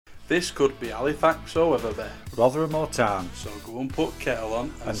This could be Halifax or Wetherby. Rotherham or Tarn. So go and put kettle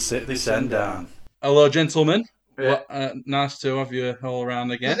on and sit Thesen Darn. Hello, gentlemen. Yeah. Nice to have you all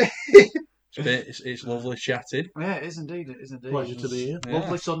around again. It's lovely chatting. Yeah, it is indeed. It is indeed. Pleasure to be here. Yeah.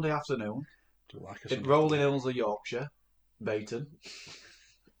 Lovely Sunday afternoon. In rolling hills of Yorkshire, Maiden.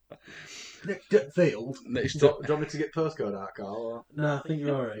 Get field. Do you want me to get postcode out, Carl? Or? No, I think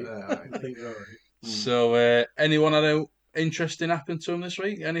you're alright. Right. I think you're alright. So, anyone I know interesting happened to them this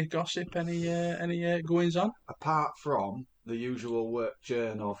week? Any gossip? Any goings on? Apart from the usual work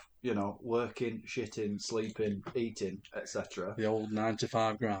churn of, working, shitting, sleeping, eating, etc. The old 9 to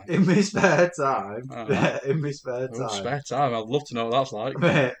 5 grind. In my spare time, Spare time. I'd love to know what that's like.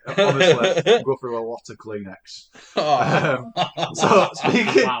 Mate, honestly, go through a lot of Kleenex. So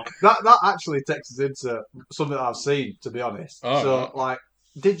speaking, that actually takes us into something that I've seen, to be honest.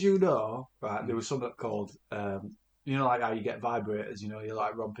 Did you know? Right, there was something called, like how you get vibrators. You're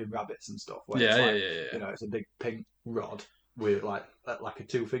like romping rabbits and stuff. Where it's a big pink rod with like a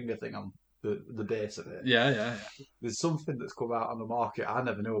 2-finger thing on the base of it. Yeah. There's something that's come out on the market. I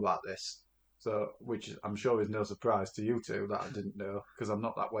never knew about this. So, which I'm sure is no surprise to you two that I didn't know, because I'm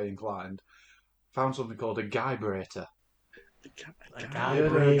not that way inclined. Found something called a guibrator. A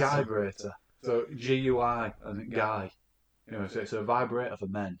Guibrator. So GUI and guy. So it's a vibrator for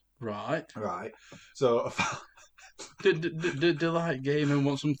men. Right. So do like gaming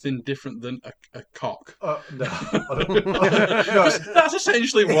want something different than a cock? No. That's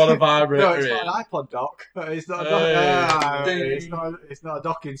essentially what a vibrator No, it's is. not an iPod dock. It's not a dock. It's not a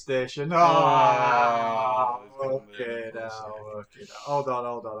docking station. Okay now. Hold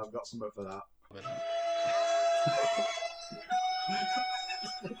on. I've got something for that.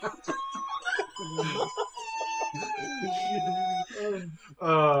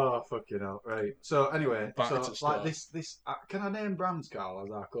 Oh, fucking hell. Right. So, anyway, this can I name brands, Carl,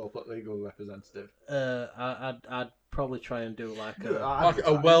 as our corporate legal representative? I'd probably try and do like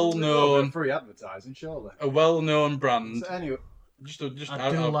a well-known free advertising, surely. A well-known brand. So, anyway,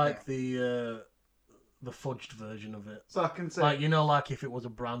 I do like the fudged version of it. So I can say, like if it was a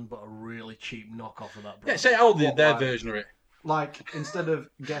brand but a really cheap knockoff of that brand. Yeah, say how their version of it. Like, instead of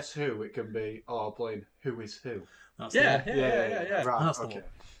Guess Who, it can be, playing Who Is Who. Yeah. Right, that's okay.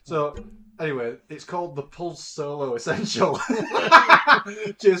 So, anyway, it's called the Pulse Solo Essential.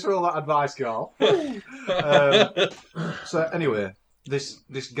 Cheers for all that advice, Carl. So, anyway, this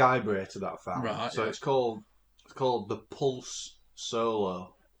guibrator that I found. Right. So, it's called the Pulse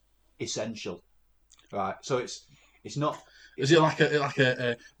Solo Essential. Right. So, it's not... Does it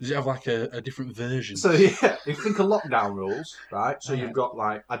have like a different version? So yeah, if you think of lockdown rules, right? So you've got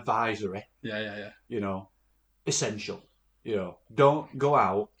like advisory. Yeah. Essential. Don't go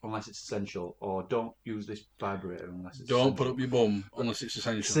out unless it's essential, or don't use this vibrator unless it's essential. Don't put up your bum unless it's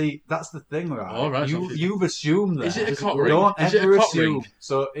essential. See, that's the thing, right? All right. You've assumed that. Is it a cock ring? Don't ever assume. Ring?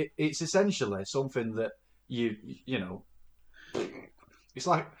 So it's essentially something that you it's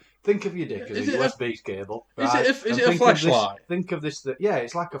like, think of your dick as a USB cable. Right? Is it a flashlight? Think of this.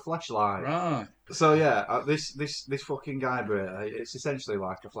 It's like a flashlight. Right. So yeah, this fucking vibrator, it's essentially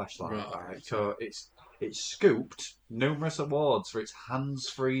like a flashlight. Right? So it's scooped numerous awards for its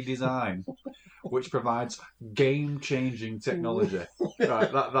hands-free design, which provides game-changing technology. Right.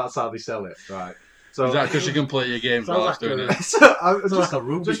 That's how they sell it. Right. So is that because you can play your games while it's doing it? So I'll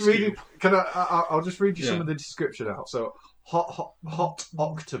just read you. I'll just read you some of the description out. So hot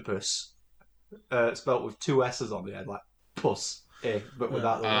octopus, spelt with 2 S's on the end, like puss, but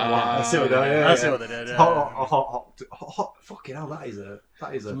without the Y. I see what they did. Hot. Fucking hell, that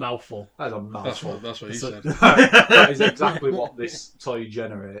is a mouthful. That is a mouthful. That's what he said. That is exactly what this toy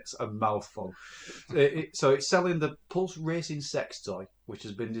generates. A mouthful. So it's selling the Pulse Racing sex toy, which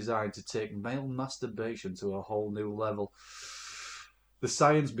has been designed to take male masturbation to a whole new level. The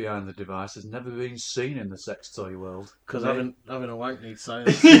science behind the device has never been seen in the sex toy world. Because having a wank needs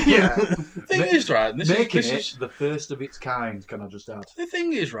science. Yeah. The thing is, right, this is the first of its kind, can I just add? The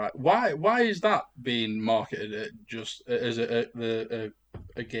thing is, right, why is that being marketed just as a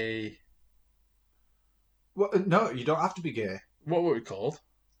gay... Well, no, you don't have to be gay. What were we called?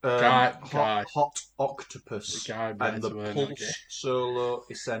 Hot octopus and the Pulse Solo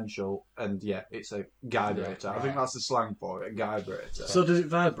Essential, and yeah, it's a guibrator. I think that's the slang for it, a guibrator. So does it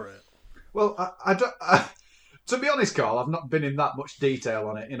vibrate? Well, I don't. To be honest, Carl, I've not been in that much detail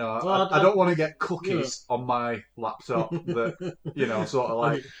on it. I don't want to get cookies on my laptop that sort of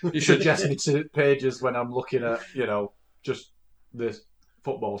like suggest me to pages when I'm looking at just this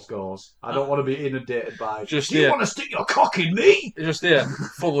football scores. I don't want to be inundated by. You want to stick your cock in me? Just there.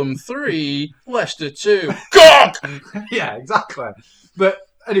 Fulham 3, Leicester 2. Cock. Yeah, exactly. But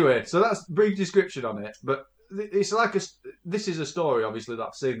anyway, so that's a brief description on it. But it's like this is a story, obviously, that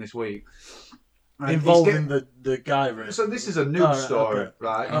I've seen this week. Involving the guy, right? So this is a news story, okay.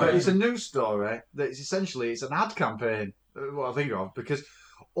 right? But it's a news story that is essentially it's an ad campaign. What I think of, because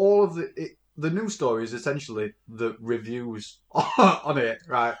all of the news story is essentially the reviews on it,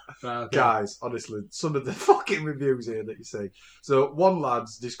 right? Okay. Guys, honestly, some of the fucking reviews here that you see. So one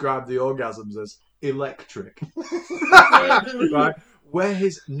lad's described the orgasms as electric, right? Where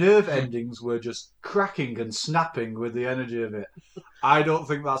his nerve endings were just cracking and snapping with the energy of it. I don't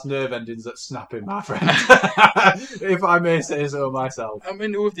think that's nerve endings that's snapping, my friend. If I may say so myself. I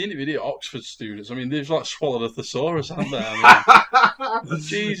mean, with the interview, the Oxford students, I mean, they've like swallowed a thesaurus, haven't they? I mean,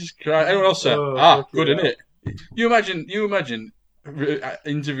 Jesus Christ. Everyone else said, good, isn't it? You imagine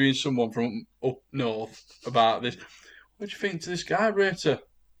interviewing someone from up north about this. What do you think to this guy, Rita?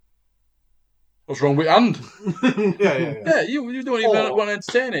 What's wrong with hand? Yeah, you don't even want to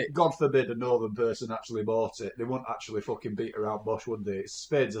entertain it. God forbid a northern person actually bought it. They wouldn't actually fucking beat around bush, would they?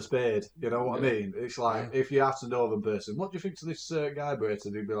 Spade's a spade. You know what I mean? It's like, if you ask a northern person, what do you think to this guy,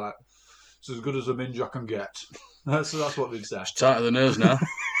 Brayton? They'd be like, it's as good as a minge I can get. So that's what they'd say. It's tighter than hers now.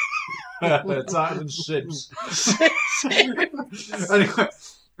 Tighter than Sims. Anyway,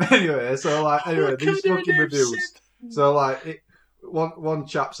 so these fucking reviews. So one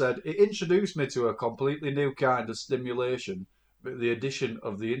chap said, it introduced me to a completely new kind of stimulation, but the addition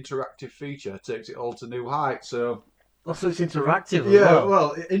of the interactive feature takes it all to new heights. So it's interactive. Yeah,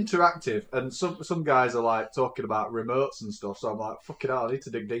 well, interactive, and some guys are like talking about remotes and stuff. So I'm like, fucking hell, I need to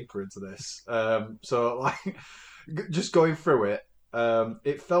dig deeper into this. So like, just going through it,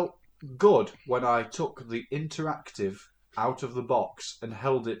 it felt good when I took the interactive out of the box and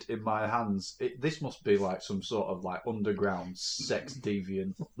held it in my hands. This must be like some sort of like underground sex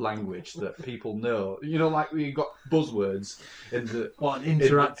deviant language that people know. You know, like we got buzzwords in the... What,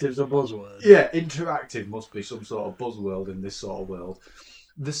 interactive's a buzzword? Yeah, interactive must be some sort of buzzword in this sort of world.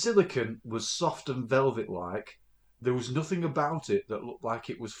 The silicone was soft and velvet-like. There was nothing about it that looked like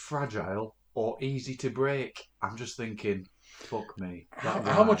it was fragile or easy to break. I'm just thinking... Fuck me.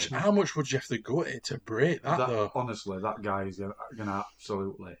 How much would you have to go at it to break that though? Honestly, that guy is gonna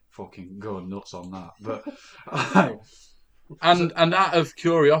absolutely fucking go nuts on that. But and out of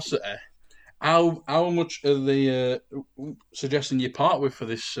curiosity, how much are they suggesting you part with for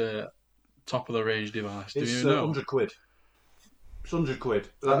this top of the range device? Do you know? £100. It's £100.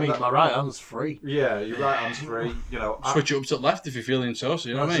 That means my right hand's free. Yeah, your right hand's free. You know, switch it up to the left if you're feeling so.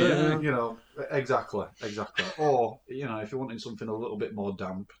 You know what I mean? Yeah. You know, exactly. Or you know, if you're wanting something a little bit more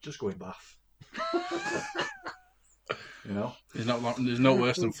damp, just go in bath. You know, there's no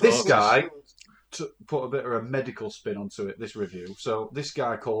worse than this guy. To put a bit of a medical spin onto it, this review. So this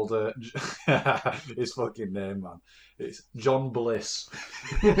guy called his fucking name, man. It's John Bliss.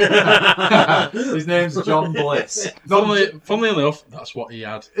 His name's John Bliss. Funnily enough, that's what he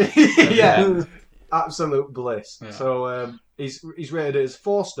had. Yeah, absolute bliss. Yeah. So he's rated as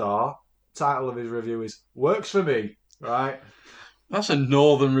 4-star. Title of his review is "Works for Me." Right. That's a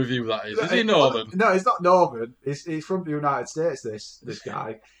northern review. That is. Is he northern? No, he's not northern. He's from the United States. This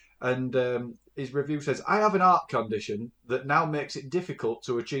guy. And his review says, I have an heart condition that now makes it difficult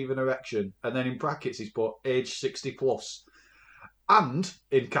to achieve an erection. And then in brackets he's put age 60 plus. And,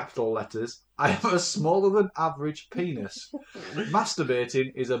 in capital letters, I have a smaller than average penis.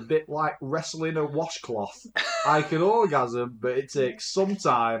 Masturbating is a bit like wrestling a washcloth. I can orgasm, but it takes some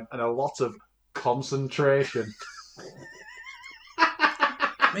time and a lot of concentration.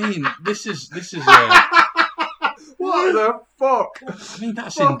 I mean, this is what the fuck? I mean,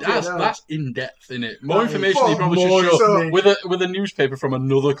 that's in depth, isn't it? More information you probably should show with a newspaper from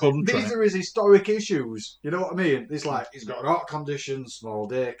another country. These are his historic issues. You know what I mean? It's like he's got an heart condition, small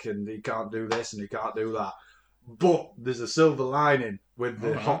dick, and he can't do this and he can't do that. But there's a silver lining with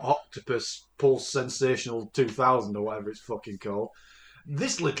the Hot Octopus Pulse Sensational 2000 or whatever it's fucking called.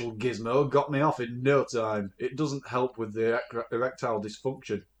 This little gizmo got me off in no time. It doesn't help with the erectile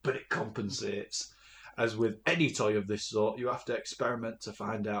dysfunction, but it compensates. As with any toy of this sort, you have to experiment to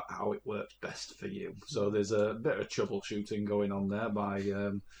find out how it works best for you. So there's a bit of troubleshooting going on there by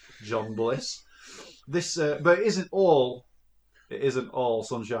John Bliss. This, but it isn't all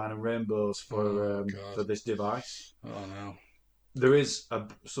sunshine and rainbows for this device. Oh no. There is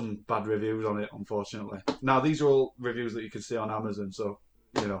some bad reviews on it, unfortunately. Now these are all reviews that you can see on Amazon, so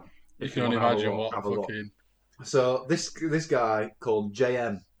you know you can only imagine what fucking. So this guy called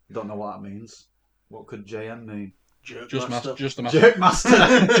JM, don't know what that means. What could JM mean? Just the Jerk master.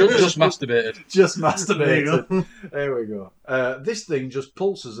 just masturbated. Just masturbated. There we go. This thing just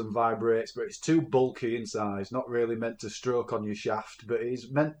pulses and vibrates, but it's too bulky in size. Not really meant to stroke on your shaft, but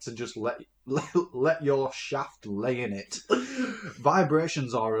it's meant to just let your shaft lay in it.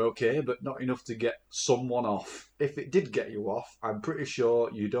 Vibrations are okay, but not enough to get someone off. If it did get you off, I'm pretty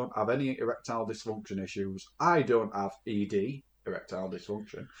sure you don't have any erectile dysfunction issues. I don't have ED, erectile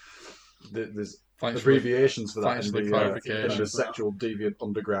dysfunction. There's abbreviations for that in the sexual deviant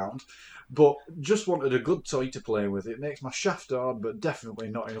underground. But just wanted a good toy to play with. It makes my shaft hard, but definitely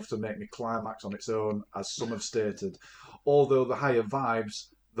not enough to make me climax on its own, as some have stated. Although the higher vibes,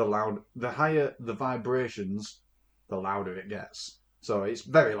 the higher the vibrations, the louder it gets. So it's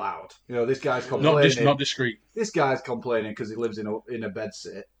very loud. You know, this guy's complaining. Not discreet. This guy's complaining because he lives in a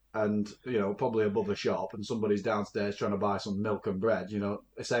bedsit. And, you know, probably above a shop, and somebody's downstairs trying to buy some milk and bread, you know,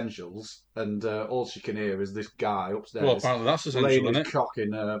 essentials, and all she can hear is this guy upstairs. Well, apparently that's essential, laying isn't his it? cock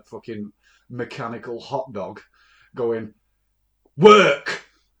in a fucking mechanical hot dog, going, work!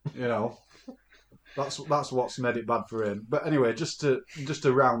 You know, that's what's made it bad for him. But anyway, just to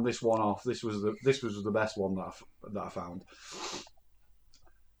round this one off, this was the best one that I found.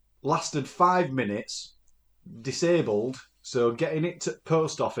 Lasted 5 minutes, disabled. So getting it to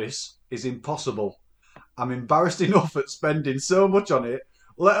post office is impossible. I'm embarrassed enough at spending so much on it,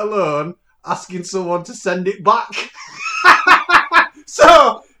 let alone asking someone to send it back.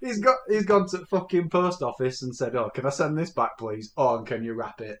 So he's gone to fucking post office and said, "Oh, can I send this back, please? Oh, and can you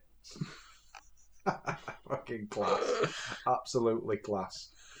wrap it?" Fucking class, absolutely class.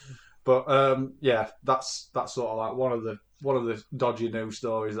 But yeah, that's sort of like one of the dodgy news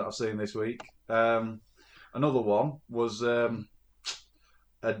stories that I've seen this week. Another one was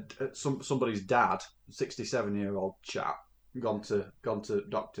somebody's dad, 67-year-old chap, gone to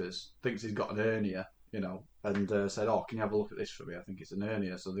doctors, thinks he's got an hernia, you know, and said, "Oh, can you have a look at this for me? I think it's an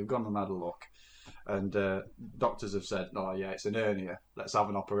hernia." So they've gone and had a look, and doctors have said, "Oh yeah, it's an hernia. Let's have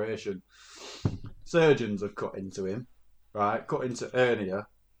an operation." Surgeons have cut into him, right? Cut into hernia,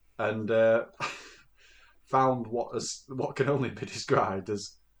 and found what can only be described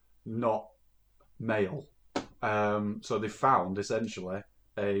as not male. So they found essentially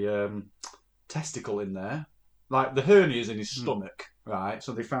a testicle in there. Like the hernia's in his stomach, right?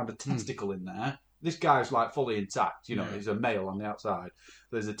 So they found a testicle in there. This guy's like fully intact, you know, he's a male on the outside.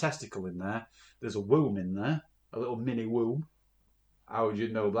 There's a testicle in there. There's a womb in there, a little mini womb. How would you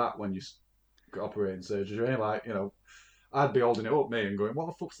know that when you got operating surgery? Like, you know, I'd be holding it up me and going, "What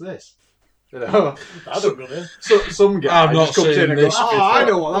the fuck's this?" You know, so some guy just comes in and goes, "Oh, I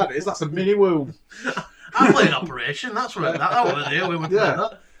know what that is. That's a mini womb." I play an operation. That's right. That over there. We would play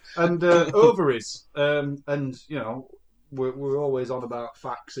that. And ovaries. And you know, we're always on about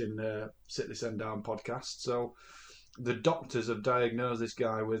facts in Sit Thesen Darn podcast. So the doctors have diagnosed this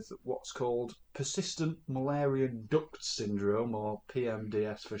guy with what's called persistent Mullerian duct syndrome, or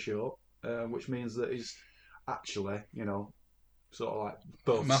PMDS for short, which means that he's actually, you know, sort of like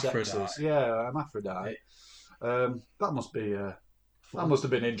both sexes. Yeah, hermaphrodite. That must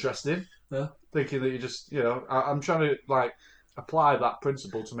have been interesting. Yeah. Thinking that you just, you know, I'm trying to like apply that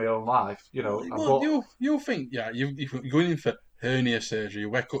principle to my own life. You know, well, you'll think, yeah, you're going in for hernia surgery. You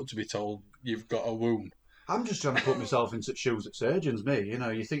wake up to be told you've got a womb. I'm just trying to put myself into shoes at surgeons, me. You know,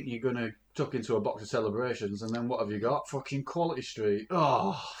 you think you're going to tuck into a box of celebrations, and then what have you got? Fucking Quality Street.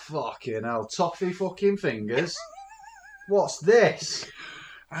 Oh, fucking hell. Toffee fucking fingers. What's this?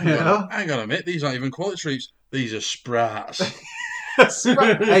 Hang on a minute. These aren't even Quality Streets. These are Sprats.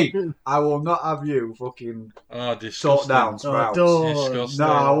 Hey, I will not have you fucking sort down Sprouts. Disgusting.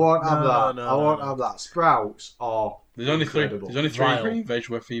 No, I won't have that. I won't have that. Sprouts are There's only incredible. three green veg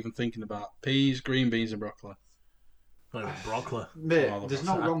worth even thinking about: peas, green beans, and broccoli. Not even broccoli. Mate, there's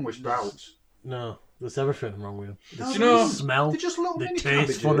nothing wrong with Sprouts. No, there's everything wrong with them. Do you know? Smell. They're just little they mini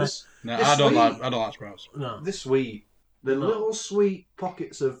taste cabbages. Funny. No, I don't like Sprouts. No, they're sweet. The little sweet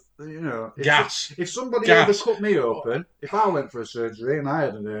pockets of, you know... If somebody ever cut me open, if I went for a surgery and I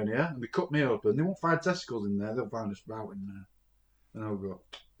had an hernia and they cut me open, they won't find testicles in there, they'll find a sprout in there. And I'll go,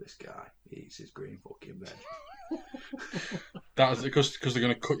 "This guy, he eats his green fucking veg." That's because they're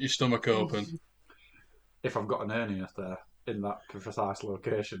going to cut your stomach open. If I've got an hernia there, in that precise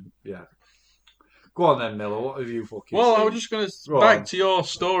location, yeah. Go on then, Miller, what have you fucking Well, seen? I was just going to... Back to your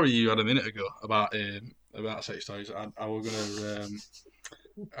story you had a minute ago about sex toys. I was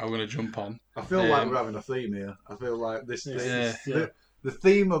gonna jump on. I feel like we're having a theme here. I feel like this. The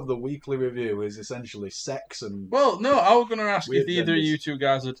theme of the weekly review is essentially sex and. Well, no, I was gonna ask if either of you two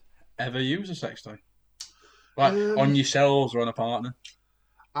guys had ever used a sex toy, like on yourselves or on a partner.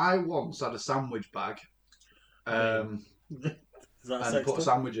 I once had a sandwich bag And put a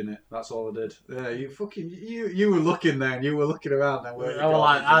sandwich in it. That's all I did. Yeah, you were looking there and you were looking around there.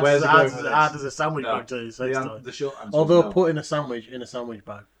 How does a sandwich bag tell you sex toy? The short answer Although putting a sandwich in a sandwich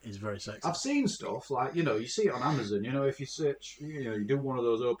bag is very sexy. I've seen stuff like, you see it on Amazon. If you search, you do one of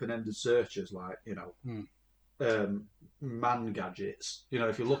those open-ended searches like, man gadgets.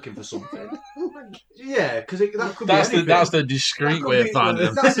 If you're looking for something. Yeah, because that could be anything. That's the discreet way of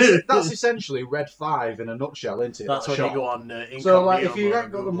finding them. That's essentially Red 5 in a nutshell, isn't it? That's when you go on so, if you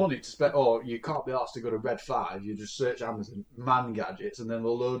ain't got the money to spend, or you can't be asked to go to Red 5, you just search Amazon man gadgets, and then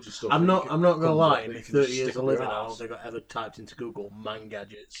loads of stuff. I'm not gonna lie. In 30 years of living, I don't think I ever typed into Google man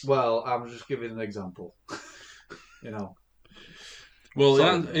gadgets. Well, I'm just giving an example. Well,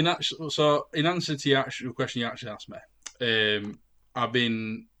 in answer to the actual question you actually asked me, I've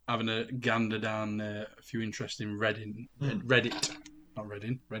been having a gander down a few interesting Reddit,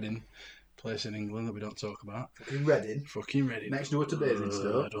 place in England that we don't talk about. Fucking Reading. Next door to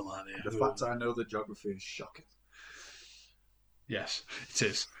Basingstoke. I don't like it. The fact I know the geography is shocking. Yes, it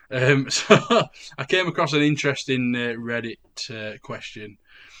is. So I came across an interesting Reddit question,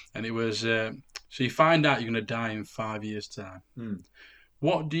 and it was, so you find out you're going to die in 5 years' time.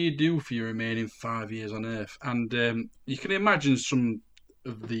 What do you do for your remaining 5 years on Earth? And you can imagine some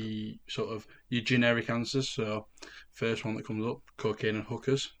of the sort of your generic answers. So, first one that comes up, cocaine and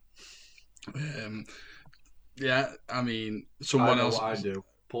hookers. Someone else. What I do.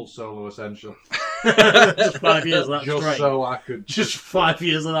 Pull solo essential. Just 5 years of that just straight. So I could. Just 5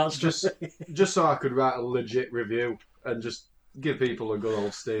 years of that straight. Just so I could write a legit review and just give people a good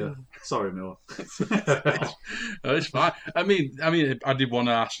old steer. Sorry, Miller. No, it's fine. I mean, I did want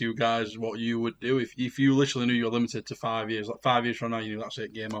to ask you guys what you would do if you literally knew you're limited to 5 years. Like 5 years from now, you knew that's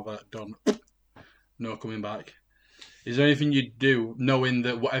it, game over, done, no coming back. Is there anything you'd do, knowing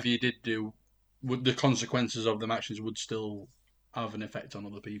that whatever you did do, the consequences of them actions would still have an effect on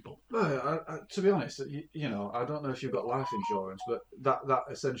other people? Well, to be honest, I don't know if you've got life insurance, but that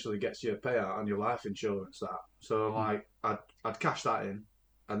essentially gets you a payout on your life insurance. So I'd cash that in,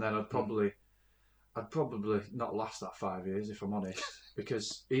 and then I'd probably not last that 5 years if I'm honest,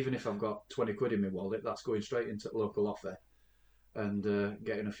 because even if I've got 20 quid in my wallet, that's going straight into local offer and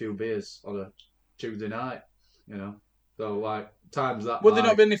getting a few beers on a Tuesday night. So times that. Would there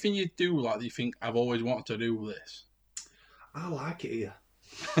not be anything you'd do that you think I've always wanted to do this? I like it here.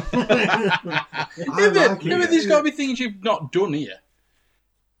 There's got to be things you've not done here.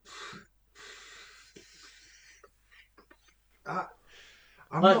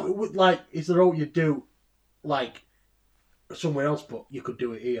 Is there all you do, somewhere else, but you could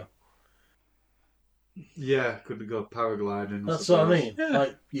do it here? Yeah, could go paragliding. That's what I mean. Yeah.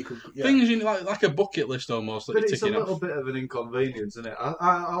 You could things in like a bucket list almost. But it's a little bit of an inconvenience, isn't it?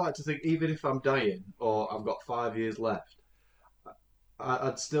 I like to think even if I'm dying or I've got 5 years left,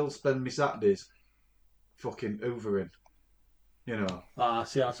 I'd still spend my Saturdays fucking hoovering.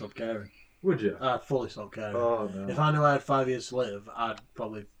 See, I'd stop caring. Would you? I'd fully stop caring. Oh no! If I knew I had 5 years to live, I'd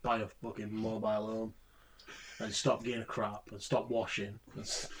probably buy a fucking mobile home and stop getting a crap and stop washing.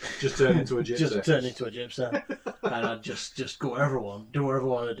 Just turn into a gypsy. And I'd just go wherever I want, do whatever I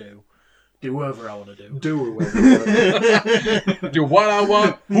want to do. Do whatever I want to do. Do whatever I want to do. What I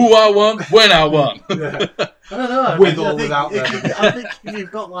want, who I want, when I want. Yeah. I don't know. With or without them. I think if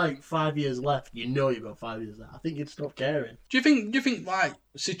you've got 5 years left, you've got 5 years left. I think you'd stop caring. Do you think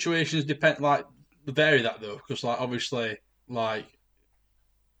situations vary that though? Because obviously I've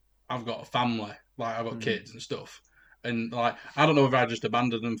got a family, I've got kids and stuff. And I don't know if I'd just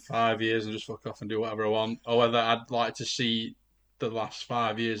abandon them 5 years and just fuck off and do whatever I want, or whether I'd like to see the last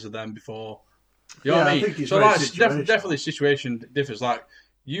 5 years of them before. You know what I mean? I think so definitely situation differs.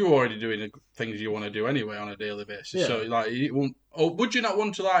 You already doing the things you want to do anyway on a daily basis. Yeah. So you won't, or would you not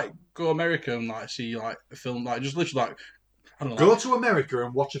want to go America and see a film just literally I don't know. Go to America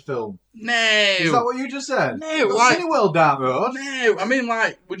and watch a film. No. Is that what you just said? No. Cineworld down the road. No. I mean,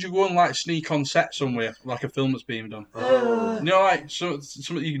 would you go and sneak on set somewhere, a film that's being done?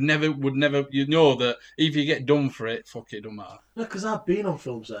 Something you never, you know that if you get done for it, fuck it, don't matter. No, because I've been on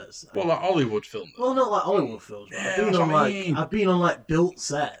film sets. Well, Hollywood films. Well, not Hollywood films. But Yeah, I've been on built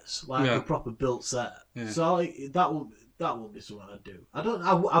sets, a proper built set. Yeah. So that would be something I'd do.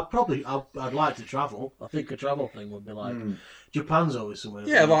 I'd like to travel. I think a travel thing would be Japan's always somewhere.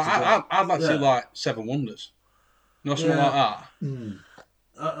 Yeah, I'd like to see Seven Wonders. Something like that.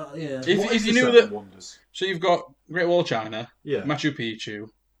 Yeah. If you knew that, wonders? So you've got Great Wall of China, Machu Picchu,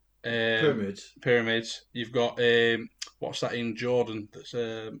 pyramids. You've got what's that in Jordan? That's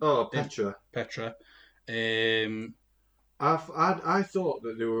Petra. Petra. I thought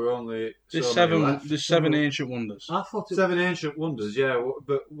that there were only There's seven ancient wonders. I thought 7 ancient wonders, yeah.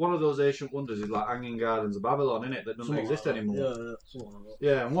 But one of those ancient wonders is like Hanging Gardens of Babylon, innit? That doesn't exist anymore.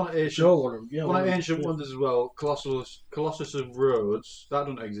 Yeah, and one of ancient wonders as well, Colossus of Rhodes, that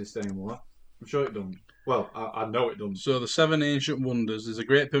doesn't exist anymore. I'm sure it doesn't. Well, I know it doesn't. So the 7 ancient wonders, there's the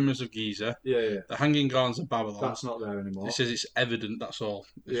Great Pyramids of Giza. Yeah. The Hanging Gardens of Babylon. That's not there anymore. It says it's evident, that's all.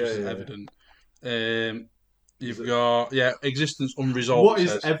 It's just evident. You've got existence unresolved. What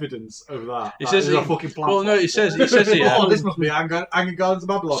is evidence of that? It says a fucking plant. Well, no, it says here. Oh, this must be Hanging Gardens of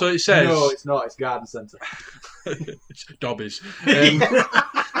Babylon. So it says. No, it's not. It's Garden Centre. It's Dobbies.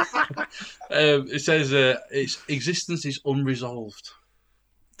 It says its existence is unresolved.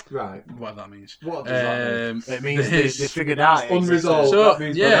 Right. Whatever that means. What does that mean? It means they figured out unresolved. So, that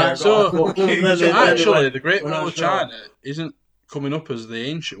means actually, the Great Wall of China isn't coming up as the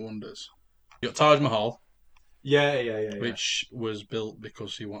ancient wonders. You got Taj Mahal. Yeah. Which was built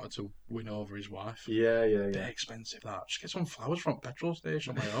because he wanted to win over his wife. Yeah. Bit expensive, that. Just get some flowers from a petrol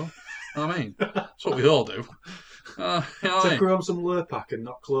station on my own. You know what I mean? That's what we all do. Take her home some Lurpak and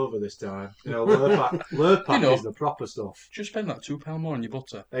not clover this time. You know, Lurpak is the proper stuff. Just spend that £2 more on your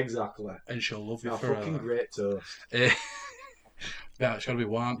butter. Exactly. And she'll love you forever. Fucking great toast. Yeah, it's got to be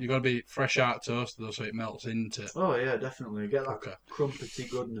warm. You've got to be fresh out toasted though, so it melts into. Oh yeah, definitely. Get that crumpety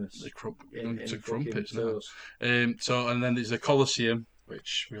goodness. The crumpets now. So and then there's the Colosseum,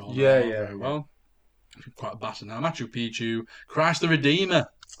 which we all know very well. Quite a batter now. Machu Picchu, Christ the Redeemer.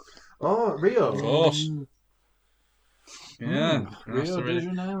 Oh, Rio. Of course. Yeah. Rio de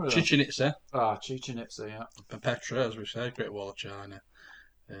Janeiro. Chichen Itza. Chichen Itza, yeah. And Petra, as we said, Great Wall of China.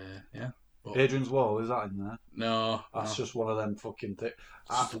 Yeah. But Hadrian's Wall, is that in there? No. That's just one of them fucking things.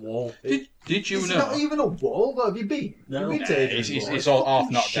 It's a wall. Did you know? It's not even a wall, though. Have you been? No. It's all half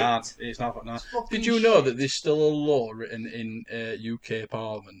knocked down. It's half knocked down. Did you know that there's still a law written in UK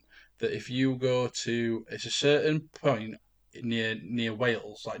Parliament that if you go to a certain point near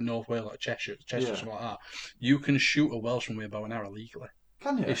Wales, like North Wales, like Cheshire, something like that, you can shoot a Welshman with a bow and arrow legally.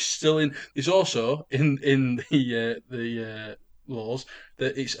 Can you? It's still in. It's also in the laws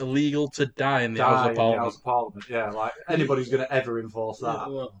that it's illegal to die in the House of Parliament. In the House of Parliament, yeah. Like anybody's going to ever enforce that.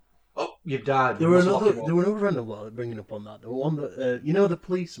 Oh, you've died. There were another friend of mine bringing up on that. There were one that you know the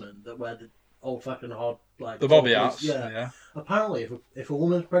policemen that wear the old-fashioned hard like the bobby hats. Yeah. Apparently, if a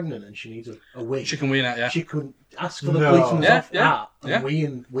woman's pregnant and she needs a wig, she can wean it. Yeah. She could ask for the policeman's hat and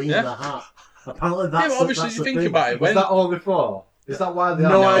wean the hat. Apparently, that's obviously that's you think thing. about it. Was that all before? Is that why they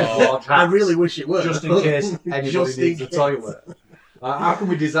I really wish it were. Just in case anybody needs a toilet. How can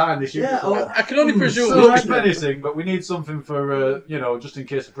we design this? I can only presume. So it's menacing, but we need something for just in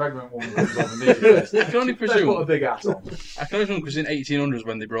case a pregnant woman comes on and needs this. I can only presume. Let's put a big hat on. I can only presume because in 1800s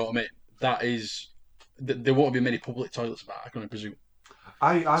when they brought them in, there won't be many public toilets about. I can only presume.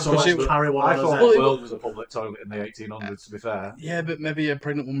 I thought the world was a public toilet in the 1800s. To be fair. Yeah, but maybe a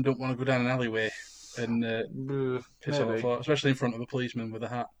pregnant woman don't want to go down an alleyway and piss on the floor, especially in front of a policeman with a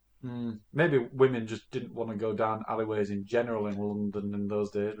hat. Maybe women just didn't want to go down alleyways in general in London in those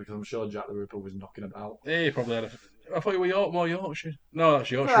days because I'm sure Jack the Ripper was knocking about. Yeah, he probably had I thought you were more Yorkshire. No,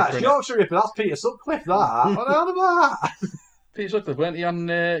 that's Yorkshire. That's Yorkshire Ripper. That's Peter Sutcliffe, that. What on about? Peter Sutcliffe, weren't he on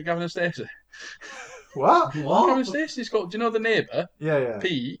Gavin and Stacey? What? Gavin and Stacey's got, do you know the neighbour? Yeah.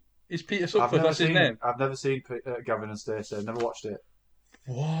 Pete is Peter Sutcliffe, that's his name. I've never seen Gavin and Stacey. I've never watched it.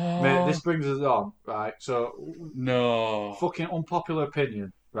 What? Mate, this brings us on, right? So, no. Fucking unpopular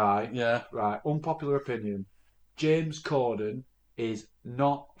opinion, right? Yeah. Right, unpopular opinion. James Corden is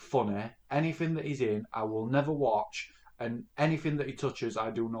not funny. Anything that he's in, I will never watch. And anything that he touches,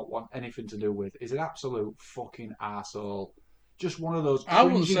 I do not want anything to do with. He's an absolute fucking arsehole. Just one of those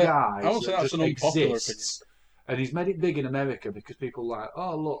cringy guys that just exists. And he's made it big in America because people are like,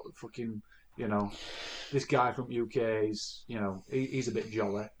 oh, look, fucking... this guy from UK is, he's a bit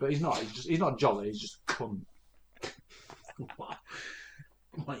jolly, but he's not. He's not jolly. He's just a cunt.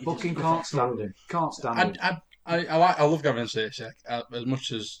 Fucking can't stand him. Can't stand him. I love Gavin and Stacey. As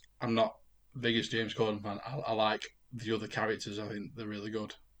much as I'm not the biggest James Corden fan, I like the other characters. I think they're really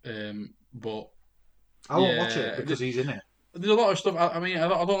good. But I won't watch it because he's in it. There's a lot of stuff. I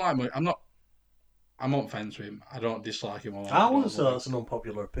don't like. I'm on fence with him. I don't dislike him. I wouldn't say that's an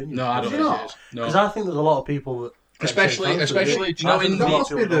unpopular opinion. No, I don't think it is. Because I think there's a lot of people that... Especially, do you know,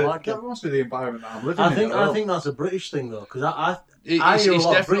 that must be the environment that I'm living in. I think that's a British thing, though. Because I hear a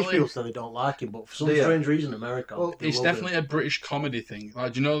lot of British people say they don't like him, but for some strange reason, America. Well, it's definitely a British comedy thing.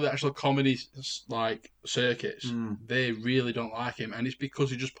 Like, do you know the actual comedy like circuits? They really don't like him, and it's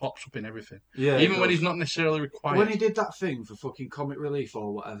because he just pops up in everything. Yeah, even when he's not necessarily required. When he did that thing for fucking Comic Relief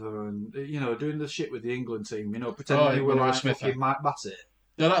or whatever, and doing the shit with the England team, pretending he was like fucking Mike Bassett.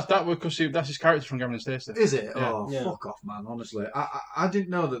 No, that's his character from Gavin and Stacey. Is it? Yeah. Oh, fuck off, man! Honestly, I didn't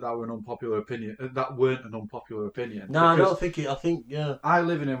know that were an unpopular opinion. That weren't an unpopular opinion. No, I don't think it. I think I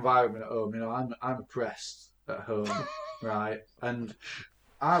live in an environment at home. I'm oppressed at home, right? And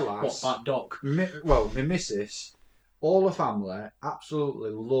I like that doc. My missus, all the family,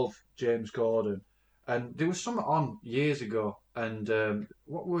 absolutely love James Corden, and there was something on years ago, and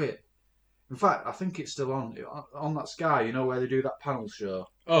what were it? In fact, I think it's still on that Sky, where they do that panel show.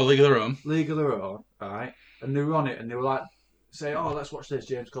 Oh, League of Their Own. League of Their Own, right? And they were on it, and they were like, say, "Oh, let's watch this.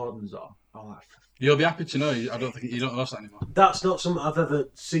 James Corden's on." I'm like, you'll be happy to know. I don't think you don't know that anymore. That's not something I've ever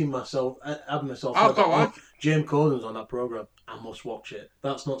seen myself. I've got like James Corden's on that program. I must watch it.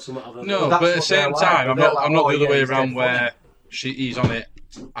 That's not something I've ever. No, but at the same time, I'm not the other way around where he's on it.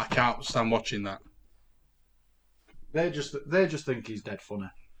 I can't stand watching that. They just think he's dead funny.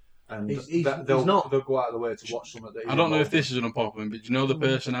 And they'll go out of the way to watch something that I don't know if this is an unpopular, but the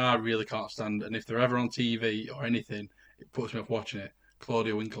person I really can't stand, and if they're ever on TV or anything, it puts me off watching it.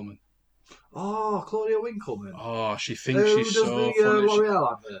 Claudia Winkleman. Oh, Claudia Winkleman. Oh, she thinks she's so funny.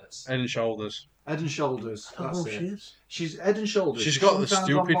 L'Oreal adverts? Head and Shoulders. Head and Shoulders. That's it. She is. She's Head and Shoulders. She's got the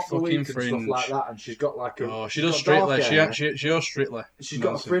stupid fucking fringe. And stuff like that, and she's got like a. Oh, she does Strictly. She does Strictly. She's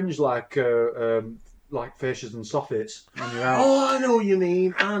got a fringe like fascias and soffits on your house. Oh, I know what you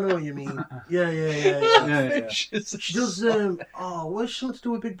mean. Yeah. She does. What's something to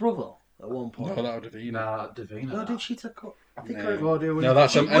do with Big Brother at one point? No, that was Davina. No, did she take up? I think no,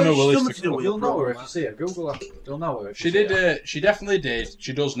 that's Emma Willis. You'll know her if you see her. Google her. You'll know her. She did. She definitely did.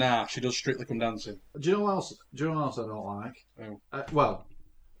 She does now. She does Strictly Come Dancing. Do you know what else? I don't like? Oh. Well,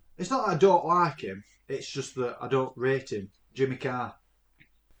 it's not that I don't like him. It's just that I don't rate him. Jimmy Carr.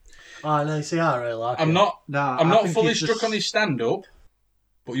 Oh, no, see, I really like him. I'm not fully struck on his stand-up,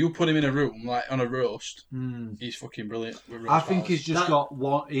 but you put him in a room, like on a roast, he's fucking brilliant. I think he's just got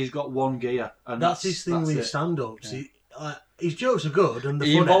one. He's got one gear, and that's his thing with his stand-ups. Yeah. His jokes are good, and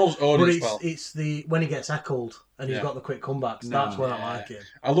he involves audience but it's the when he gets heckled and he's got the quick comebacks. That's when I like him.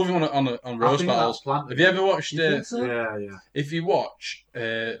 I love him on roast battles. Have you ever watched? So? Yeah. If you watch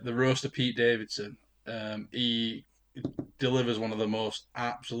the roast of Pete Davidson, he delivers one of the most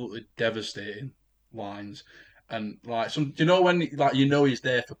absolutely devastating lines, and like when he's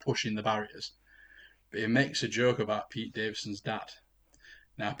there for pushing the barriers, but he makes a joke about Pete Davidson's dad.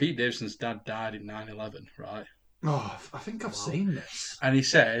 Now Pete Davidson's dad died in 9/11, right? Oh, I think I've seen this. And he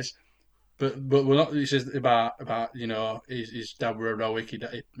says, but we're not. He says about his dad were heroic. He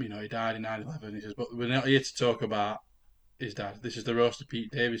died in 9/11. He says, but we're not here to talk about his dad. This is the roast of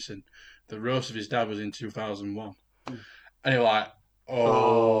Pete Davidson. The roast of his dad was in 2001. And you're like,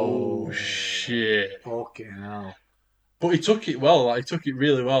 oh shit. Fucking hell. But he took it well. Like, he took it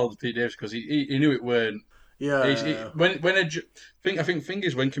really well, to Pete Davis, because he knew it weren't. Yeah. I think thing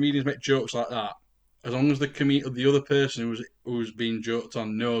is, when comedians make jokes like that, as long as the other person who's being joked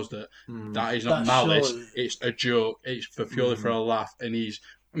on knows that that is not malice, it's a joke, it's purely for a laugh, and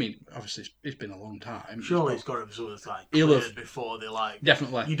obviously it's been a long time. Surely it's got to be something that's like cleared before they like.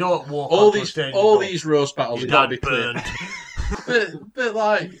 Definitely. You don't walk all these roast battles. Your dad burned. but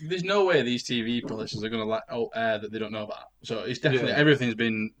like, there's no way these TV politicians are going to let out air that they don't know about. So it's definitely everything's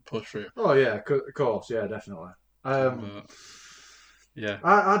been pushed through. Oh yeah, of course, yeah, definitely. Yeah,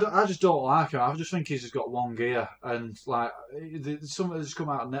 I just don't like him. I just think he's just got one gear, and like something that's come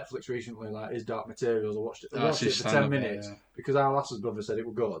out on Netflix recently, like his Dark Materials. I watched it for 10 minutes because our lass's brother said it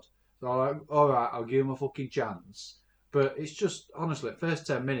was good. So I'm like, all right, I'll give him a fucking chance. But it's just honestly, the first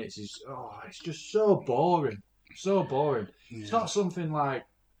 10 minutes is it's just so boring, so boring. Yeah. It's not something like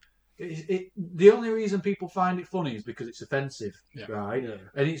the only reason people find it funny is because it's offensive, right? Yeah.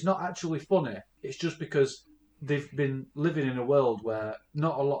 And it's not actually funny. It's just because they've been living in a world where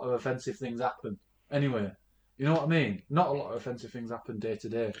not a lot of offensive things happen. Anyway, you know what I mean? Not a lot of offensive things happen day to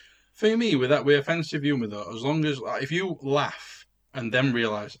day. For me, with offensive humour though, as long as if you laugh and then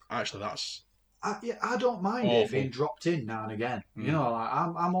realise actually that's. I don't mind it being dropped in now and again. You know, like,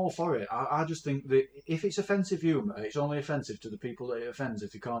 I'm all for it. I just think that if it's offensive humour, it's only offensive to the people that it offends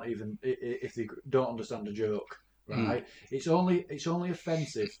if they don't understand a joke, right? It's only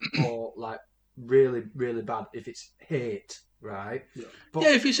offensive or like really, really bad if it's hate, right? Yeah, but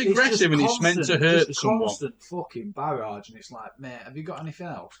if it's aggressive and it's meant to hurt someone. Constant fucking barrage, and it's like, mate, have you got anything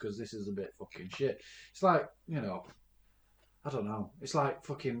else? Because this is a bit fucking shit. It's like, I don't know. It's like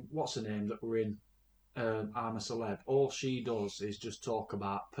fucking what's her name that were in I'm a Celeb. All she does is just talk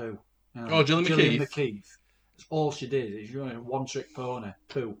about poo. You know, Oh, Gillian McKeith. That's all she did. Is you're a one-trick pony.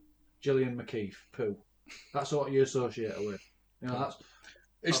 Poo. Gillian McKeith. Poo. That's what you associate her with. You know, that's.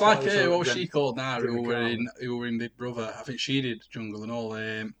 It's like what was she called now? Who were in Big Brother? I think she did Jungle and all.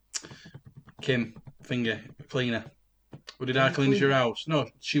 Kim Finger Cleaner. Or did I clean your house? No,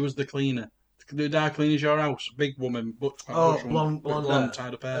 she was the cleaner. Did I clean your house? Big woman, but blonde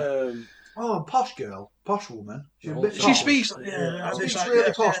tied up hair. Posh girl, posh woman. She speaks. Yeah, she's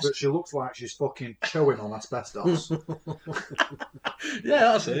really posh, but she looks like she's fucking chewing on asbestos.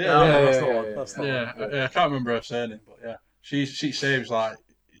 Yeah, that's it. Yeah, I can't remember her surname, but yeah, she saves like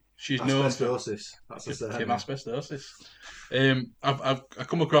she's known for asbestosis. That's the surname. Asbestosis. I've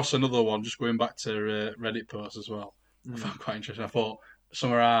come across another one. Just going back to Reddit posts as well. I found quite interesting. I thought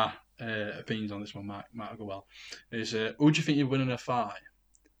some of our opinions on this one might go well. Is who do you think you'd win in a fight?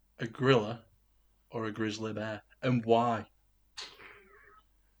 A gorilla or a grizzly bear, and why?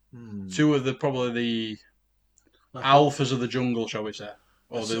 Two of probably the alphas of the jungle, shall we say,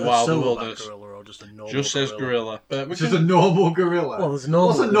 or the wild wilderness. Gorilla or just a normal just says gorilla. Just a normal gorilla. Well, there's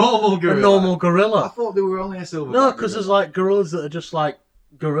normal. What's a normal gorilla? A normal gorilla. I thought they were only a silverback. No, because there's like gorillas that are just like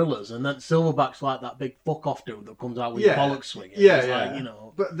gorillas, and then silverback's like that big fuck off dude that comes out with bollocks swinging. Yeah, like, you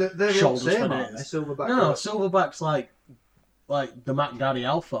know, but they're the same, aren't they? Silverback. No, silverback's like the Mac Daddy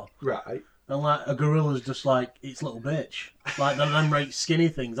Alpha. Right. And like a gorilla's just like its little bitch. Like they're them right skinny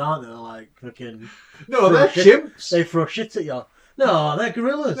things, aren't they? They're like fucking. No, they're chimps. They throw shit at you. No, they're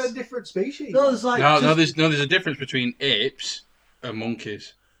gorillas. They're different species. No, there's like there's a difference between apes and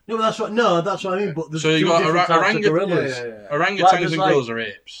monkeys. No, that's what I mean. But there's so you got gorillas. Orangutans and gorillas are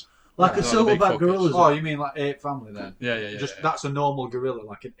apes. Like a silverback gorilla. Oh, you mean like ape family then? Yeah. That's a normal gorilla,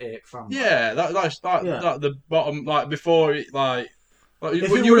 like an ape family. Yeah, that's the bottom, like before it, like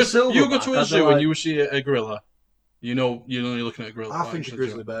if when you go to a zoo like, and you see a gorilla, you're looking at a gorilla. I think a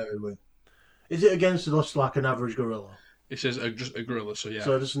grizzly bear would win. Is it against us like an average gorilla? It says just a gorilla, so yeah.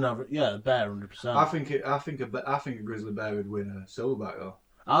 So just an average, a bear, 100%. I think a grizzly bear would win a silverback though.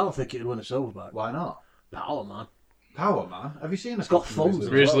 I don't think it'd win a silverback. Why not? Power, man. Power, man. Have you seen It's got thumbs. The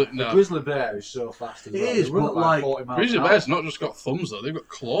grizzly bear is so fast as well. It is, but like 40 miles grizzly bear's not just got thumbs though; they've got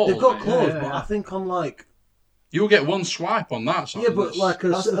claws. They've got claws, but I think on like you'll get one swipe on that. Yeah, but like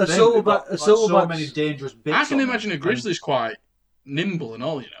a silverback, so many dangerous bits. I can imagine a grizzly's quite nimble and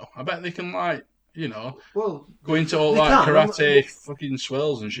all. I bet they can go into all like karate fucking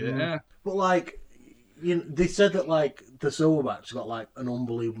swirls and shit. Yeah, but like they said that like the silverback's got like an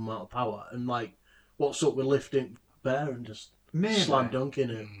unbelievable amount of power, and like what's up with lifting bear and just slam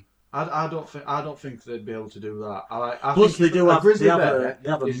dunking it. I don't think they'd be able to do that. Plus, they do have grizzly bear. They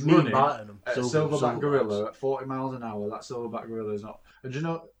have a mean bite in them. A silverback gorilla at 40 miles an hour. That silverback gorilla is not. And do you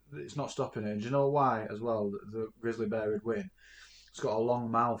know it's not stopping it? And do you know why as well? The grizzly bear would win. It's got a long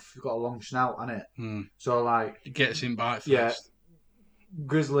mouth. It's got a long snout on it. So like it gets in bite first. Yeah.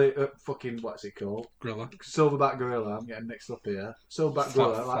 Grizzly, fucking what's it called? Gorilla. Silverback gorilla. I'm getting mixed up here. Silverback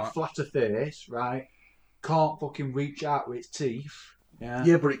gorilla, like flatter face, right? Can't fucking reach out with its teeth.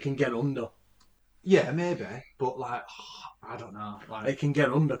 Yeah, but it can get under. Yeah, maybe, but like, I don't know. Like, it can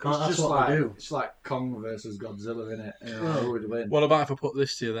get under. That's what they do. It's like Kong versus Godzilla, isn't it? Who would win? What about if I put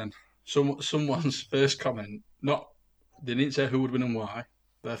this to you then? Someone's first comment, they didn't say who would win and why.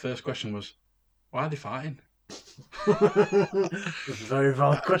 Their first question was, why are they fighting? That's a very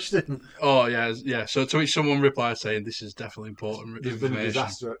valid question. Oh yeah. So to which someone replied saying, "This is definitely important information." There's been a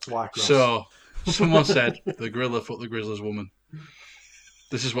disaster at Twycross. So someone said, "The gorilla fucked the grizzly's woman."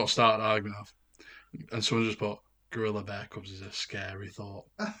 This is what started the argument off. And someone just put, gorilla bear cubs is a scary thought.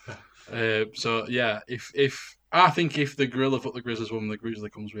 So yeah, if I think if the gorilla fucked the grizzly's woman, the grizzly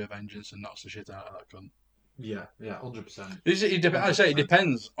comes with a vengeance and knocks the shit out of that cunt. Yeah, 100%. I say it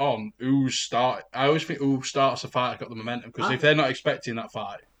depends on who's start. I always think who starts a fight got the momentum, because if they're not expecting that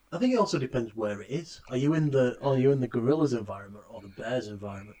fight. I think it also depends where it is. Are you in the gorilla's environment or the bear's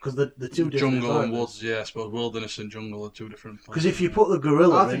environment? Because the two different jungle and woods. Yeah, I suppose wilderness and jungle are two different. Because if you put the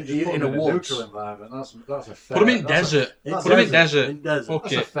gorilla in a woods, environment, that's a fair. Put them in desert. Put them in desert. That's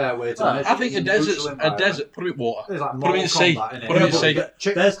a fair way to measure. I think a desert. Put them in water. Put them in sea. Put them in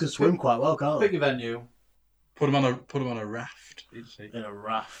sea. Bears can swim quite well, can't they? Pick your venue. Put them on a raft. In a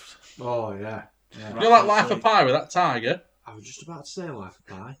raft. Oh yeah. You know, like Life of Pi with that tiger. I was just about to say Life of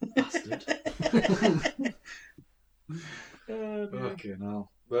Pi, bastard. Okay, no,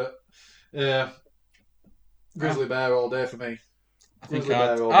 but grizzly bear all day for me.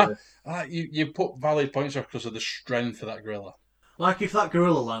 You put valid points off because of the strength of that gorilla. Like if that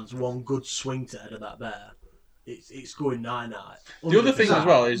gorilla lands one good swing to the head of that bear, it's going night. The other thing as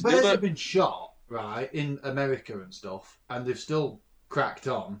well is bears have been shot right in America and stuff, and they've still cracked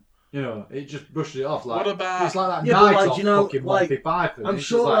on. You know, it just brushed it off. Like, what about? It's like that knife off fucking like, Monty Python. I'm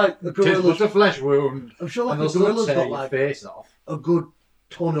sure like the gorillas, just a flesh wound. I'm sure like the the gorillas got your like face off. a good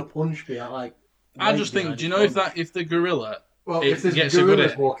ton of punch behind. Like, I just think, do you know if the gorilla? Well, if there's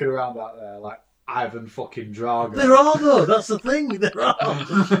gorillas walking around out there like Ivan fucking Drago. There are though. That's the thing. There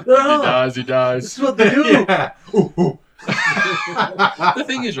are. He dies. That's what they do. Yeah. The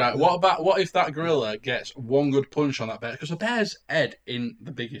thing is, right, what if that gorilla gets one good punch on that bear? Because a bear's head ain't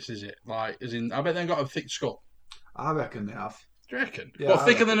the biggest, is it? Like, as in, I bet they've got a thick skull. I reckon they have. Do you reckon? Yeah,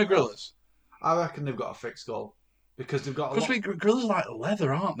 thicker than a gorilla's? I reckon they've got a thick skull. Because they've got gorillas are like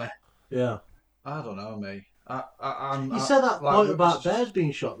leather, aren't they? Yeah. I don't know, mate. You said that point about bears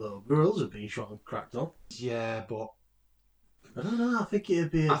being shot, though. Gorillas have been shot and cracked on. Yeah, but... I don't know, I think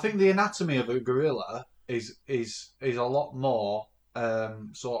it'd be... I think the anatomy of a gorilla is a lot more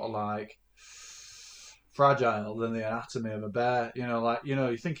sort of like fragile than the anatomy of a bear.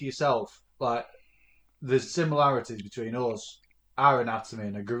 You think of yourself, like there's similarities between us, our anatomy,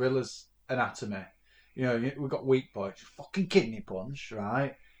 and a gorilla's anatomy. We've got weak points, fucking kidney punch,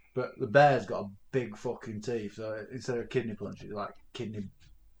 right? But the bear's got a big fucking teeth, so instead of kidney punch, it's like kidney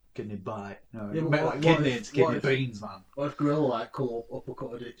bite. Kidney beans, man. What if gorilla like come up,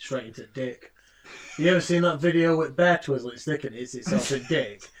 uppercutted it straight into dick? You ever seen that video with bear twizzling stick and it's itself in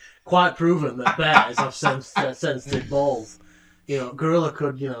dick? Quite proven that bears have sensitive balls. Gorilla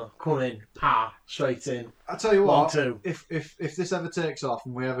could, come in, straight in. I tell you what, if this ever takes off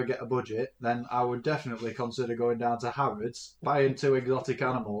and we ever get a budget, then I would definitely consider going down to Harrods, buying 2 exotic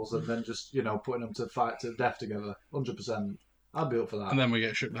animals, and then just putting them to fight to death together. 100%. I'd be up for that. And then we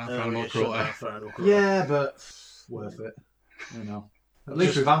get shut down for animal cruelty. Yeah, but worth it. At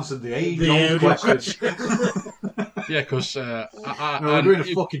least we've answered the age-old question. Yeah, because we're doing a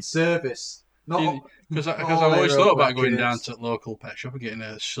fucking service. Because I've always thought about going down to the local pet shop and getting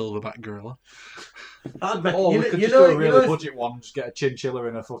a silverback gorilla. We could just do a really budget one, just get a chinchilla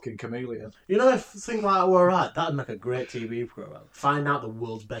and a fucking chameleon. If things like that were right, that'd make a great TV program. Find out the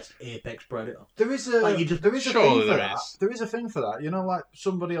world's best apex predator. There is a thing for that. Like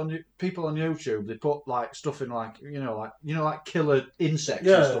people on YouTube, they put like stuff in like killer insects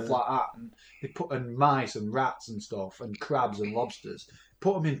and stuff like that, and they put in mice and rats and stuff and crabs and lobsters.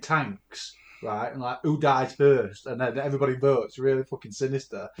 Put them in tanks. Right, and like who dies first, and then everybody votes. Really fucking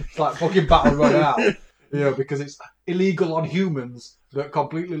sinister. It's like fucking battle royale, because it's illegal on humans, but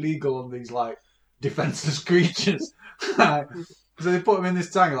completely legal on these like defenseless creatures. So they put them in this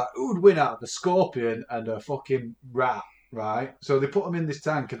tank, like who'd win out, the scorpion and a fucking rat, right? So they put them in this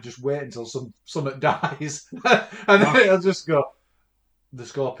tank and just wait until something dies, and then it'll just go. The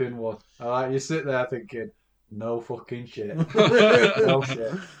scorpion won. Alright, you sit there thinking, no fucking shit, no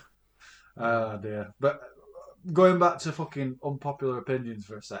shit. Oh dear. But going back to fucking unpopular opinions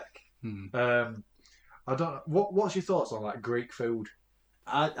for a sec. I don't. What's your thoughts on like Greek food?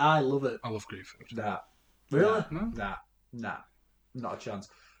 I love it. I love Greek food. Nah. Really? Nah. Not a chance.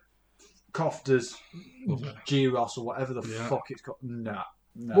 Koftas, gyros, or whatever the fuck it's called. Nah.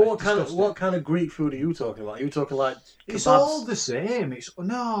 What kind of Greek food are you talking about? Are you talking like kebabs? It's all the same. I'm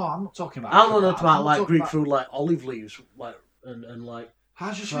not talking about. I'm not talking about like Greek food, like olive leaves, like and like.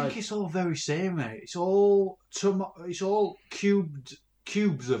 I just think it's all very same, mate. It's all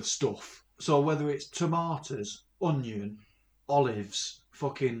cubes of stuff. So whether it's tomatoes, onion, olives,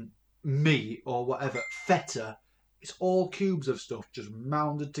 fucking meat or whatever, feta, it's all cubes of stuff just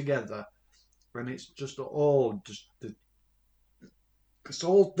mounded together, and it's just all it's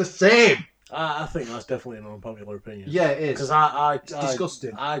all the same. I think that's definitely an unpopular opinion. Yeah, it is. Because it's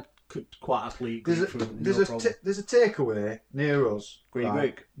disgusting. I could quite happily eat Greek food. There's a takeaway near us.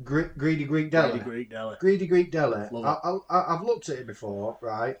 Greedy Greek Deli. Greedy Greek Deli. I've looked at it before,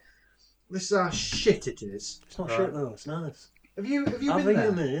 right? This is how shit it is. It's not shit though. It's nice. Have you been I've there?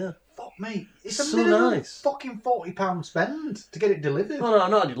 eaten it, yeah. Fuck me. It's so a minimum nice. fucking £40 spend to get it delivered. No,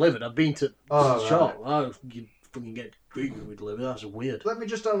 not delivered. I've been to the shop. Right. You fucking get Greek food delivered. That's weird. Let me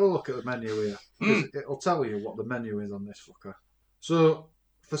just have a look at the menu here. Because it'll tell you what the menu is on this fucker. So,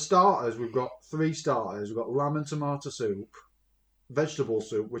 for starters, we've got 3 starters. We've got lamb and tomato soup, vegetable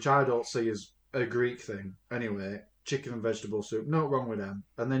soup, which I don't see as a Greek thing anyway. Chicken and vegetable soup, no wrong with them.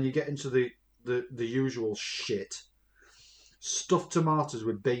 And then you get into the usual shit. Stuffed tomatoes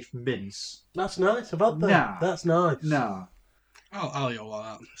with beef mince. That's nice. I've had that. Nah. That's nice. Nah. I'll eat all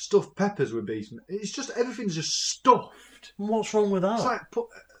that. Stuffed peppers with beef mince. It's just, everything's just stuffed. What's wrong with that? It's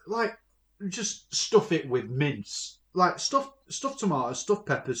like just stuff it with mince. Like stuffed tomatoes, stuffed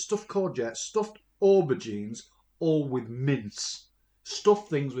peppers, stuffed courgettes, stuffed aubergines, all with mince. Stuff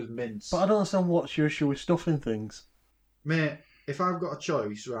things with mince. But I don't understand what's your issue with stuffing things. Mate, if I've got a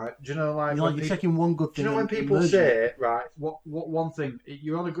choice, right? Do you know like you're taking one good thing? Do you know when people say, right? What one thing?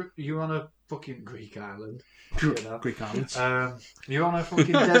 You're on a fucking Greek island. Greek island. You're on a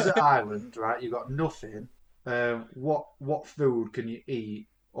fucking desert island, right? You've got nothing. What food can you eat,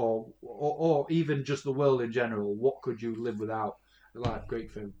 or even just the world in general? What could you live without? Like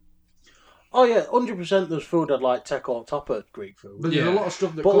Greek food. Oh yeah, 100%. There's food I'd like take on top of Greek food. But there's a lot of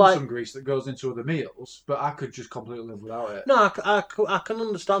stuff that comes from Greece that goes into other meals. But I could just completely live without it. No, I can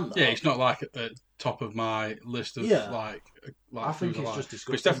understand that. Yeah, it's not like at the top of my list of like I think it's just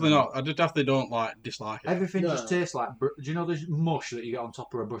disgusting. It's definitely not. I definitely don't dislike it. Everything just tastes like. Do you know there's mush that you get on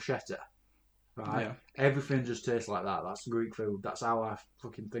top of a bruschetta? Right. Yeah. Everything just tastes like that. That's Greek food. That's how I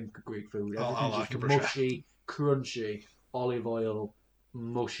fucking think of Greek food. Everything's like just mushy, crunchy, olive oil,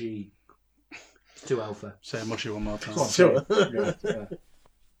 mushy. It's too alpha. Say mushy one more time. Yeah.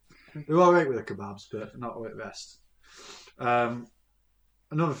 They're alright with the kebabs, but not with the rest.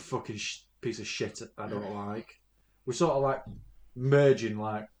 Another fucking piece of shit I don't like. We're sort of like merging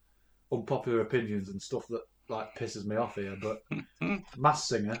like unpopular opinions and stuff that like pisses me off here, but Masked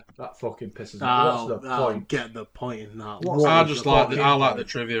Singer, that fucking pisses me off. What's the point? Get the point in that. I like the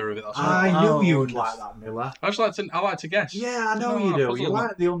trivia of it. That's I knew you'd like that, Miller. I like to guess. Yeah, I know you do. You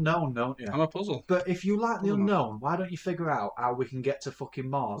like the unknown, don't you? I'm a puzzle. But if you like the unknown, why don't you figure out how we can get to fucking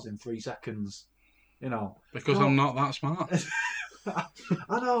Mars in 3 seconds? You know. Because I'm not that smart.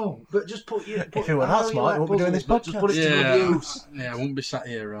 I know, but just put you. If you were that smart, you wouldn't be doing this podcast. Just put it to good use. Yeah, I wouldn't be sat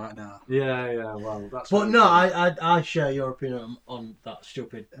here right now. Yeah. Well, that's. But no, I share your opinion on that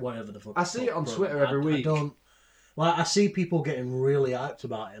stupid whatever the fuck. I see it on Twitter every week. I see people getting really hyped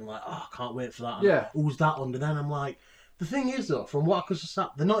about it and like, oh, I can't wait for that. And yeah. Who's that under? Then I'm like, the thing is though, from what I could see,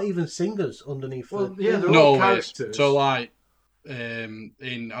 they're not even singers underneath. Well, they're all characters. So like.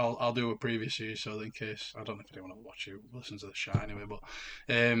 I'll do a previous series so in case I don't know if anyone will watch you listen to the show anyway, but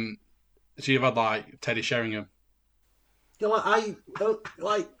so you've had like Teddy Sheringham. Yeah,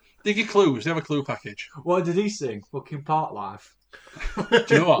 like Dig your clues. They have a clue package. What did he sing? Fucking Part Life. Do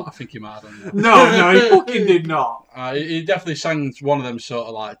you know what? I think he might have done that. No, he fucking did not. He definitely sang one of them sort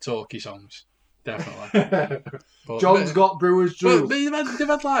of like talky songs. Definitely. John's got Brewer's Drew. But they've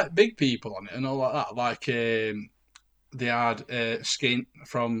had like big people on it and all like that. Like they had Skint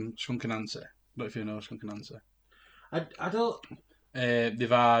from Skunk Anansie. I don't know if you know Skunk Anansie. I don't. They've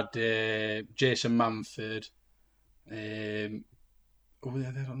had Jason Manford. Who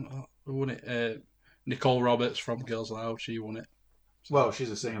won it? Nicole Roberts from Girls Aloud. She won it. So, well,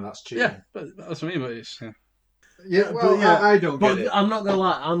 she's a singer. That's cheating. Yeah, but that's what I mean. But it's I don't get it. I'm not gonna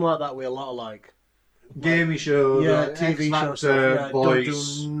lie. I'm like that with a lot of like gamey shows, TV shows, Boys,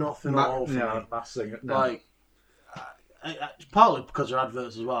 don't do nothing at all for me. Masked Singer. No. Like. Partly because of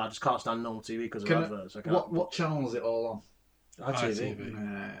adverts as well. I just can't stand normal TV because of adverts. What channel is it all on?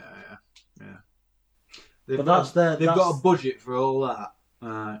 ITV. Yeah. But they've got a budget for all that.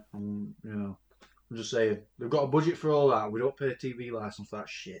 You know, I'm just saying they've got a budget for all that. We don't pay a TV license for that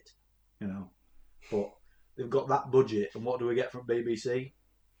shit. You know, but they've got that budget, and what do we get from BBC?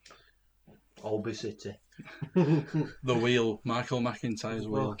 Alby City. The Wheel, Michael McIntyre's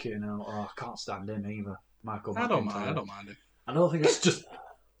Wheel. Fucking hell. Oh, I can't stand him either. Michael I don't mind him. I don't think it's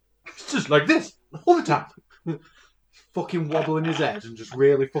just like this all the time. Fucking wobbling his head and just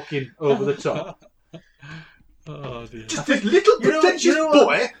really fucking over the top. Oh dear. Just this little pretentious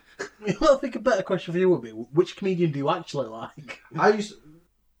boy. You know, I think a better question for you would be: which comedian do you actually like?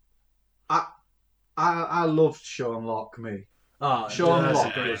 I loved Sean Locke. Sean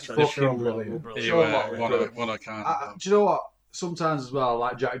Locke is fucking brilliant. Sean Locke, one I can't. Do you know what? Sometimes as well,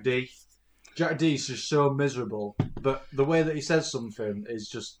 like Jack D. Jack D's just so miserable, but the way that he says something is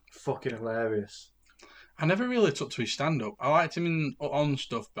just fucking hilarious. I never really took to his stand-up. I liked him on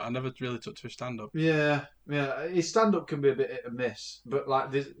stuff, but I never really took to his stand-up. Yeah. His stand-up can be a bit hit and miss, but like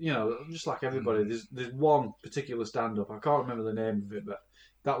there's, just like everybody, there's one particular stand-up. I can't remember the name of it, but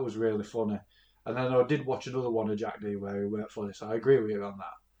that was really funny. And then I did watch another one of Jack D where he weren't funny, so I agree with you on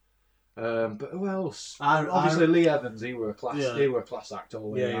that. But who else? Obviously, Lee Evans. He were a class act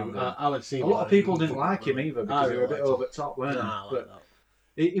all the way around. I would see. A lot of people didn't like him either because they were a bit over the top, weren't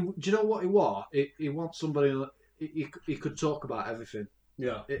they? Do you know what he was? He wants somebody. He could talk about everything.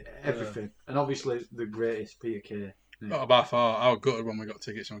 Yeah, everything. And obviously, the greatest Peter Kay. Yeah. Oh, by far, I was gutted when we got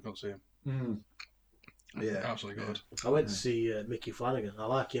tickets and we couldn't see him. Mm. Yeah, absolutely good. I went to see Mickey Flanagan. I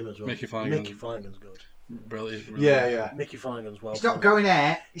like him as well. Mickey Flanagan's good. Brilliant. Yeah. Mickey Flanagan's well. It's not going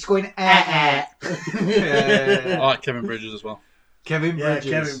air. It's going air. I like Kevin Bridges as well. Kevin Bridges.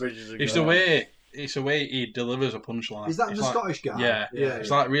 Kevin Bridges. He used to wear it's a way he delivers a punchline. Is that it's the like, Scottish guy? Yeah. It's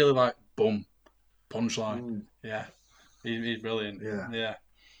like really like boom, punchline. Yeah, he's brilliant. Yeah.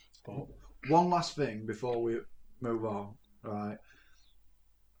 But one last thing before we move on, right?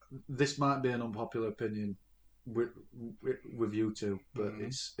 This might be an unpopular opinion with you two, but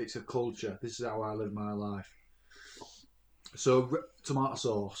it's a culture. This is how I live my life. So tomato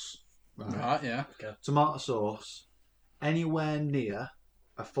sauce, right? Yeah. Okay. Tomato sauce anywhere near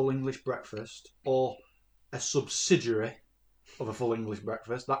a full English breakfast or a subsidiary of a full English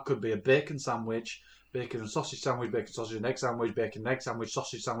breakfast. That could be a bacon sandwich, bacon and sausage sandwich, bacon sausage and egg sandwich, bacon and egg sandwich,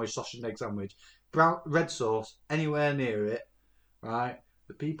 sausage and egg sandwich. Red sauce anywhere near it, right?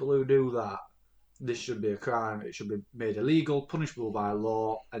 The people who do that, this should be a crime. It should be made illegal, punishable by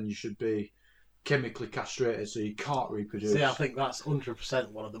law, and you should be chemically castrated so you can't reproduce. See, I think that's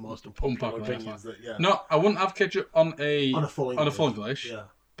 100% one of the most unpopular opinions. No, I wouldn't have ketchup on a full English. Yeah.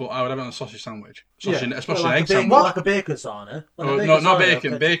 But I would have it on a sausage sandwich. Especially an egg sandwich. Like a bacon sarnie. Not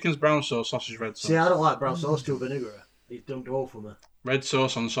bacon. Bacon's brown sauce, sausage red sauce. See, I don't like brown sauce too vinaigrette. It don't do all for me. Red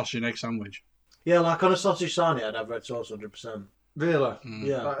sauce on a sausage and egg sandwich. Yeah, like on a sausage sarnie, I'd have red sauce 100%. Really?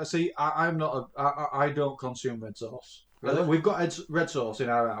 Yeah. See, I'm not. I don't consume red sauce. Really? We've got red sauce in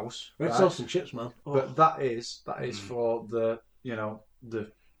our house. Red sauce and chips, man. Oh. But that is for the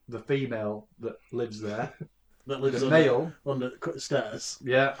the female that lives there. That lives the male on the stairs.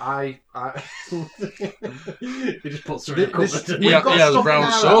 Yeah, He just puts her in a cupboard. He has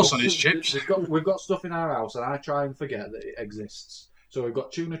brown sauce on his chips. We've got stuff in our house, and I try and forget that it exists. So we've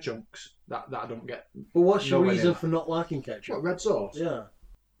got tuna chunks that I don't get. But what's your reason for not liking ketchup? What, red sauce? Yeah.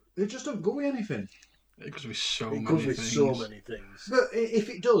 It just don't go with anything. It goes with so many things. But if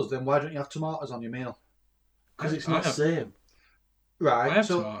it does, then why don't you have tomatoes on your meal? Because it's not the same. Right. I have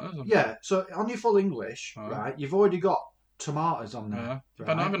tomatoes. Yeah. So on your full English, right, you've already got tomatoes on there. Yeah. Right?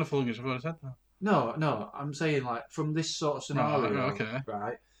 But not having a full English, I've already said that. No. I'm saying like from this sort of scenario,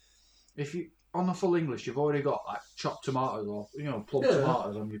 right? If you on the full English, you've already got like chopped tomatoes or plum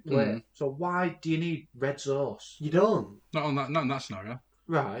tomatoes on your plate. So why do you need red sauce? You don't. Not in that scenario.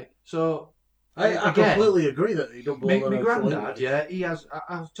 Right. So I completely agree that you don't belong on my granddad, he has.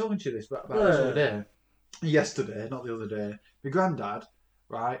 I was talking to you this about this other day. Yesterday, not the other day. My granddad,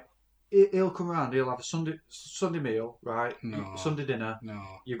 right? He'll come around. He'll have a Sunday meal, right? No. Sunday dinner. No.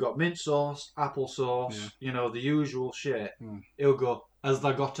 You've got mint sauce, apple sauce. Yeah. The usual shit. He'll go. Has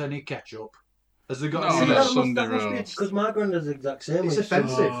they got any ketchup? Has they got? No, any Sunday roast. Because my granddad's the exact same. It's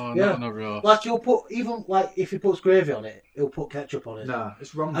offensive. Not roast. Like he'll put if he puts gravy on it, he'll put ketchup on it. Nah,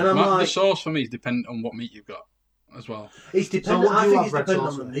 it's wrong. And the sauce for me is dependent on what meat you've got, as well. It's dependent. I think it's dependent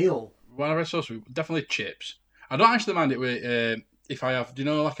on the meal. Well, red sauce, definitely chips. I don't actually mind it with if I have,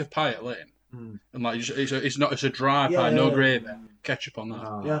 like a pie at Leighton, and like it's a dry pie, no gravy, ketchup on that.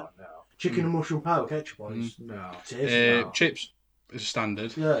 No. Chicken and mushroom pie with ketchup on it. No. Chips is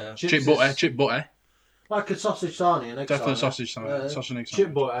standard. Yeah. Chip butter. Like a sausage sarnie and egg Definitely sarnie. sausage sarnie. Sausage and egg sarnie.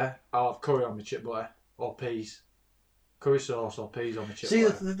 Chip butter. I'll have curry on my chip butter or peas. Curry sauce or peas on my chip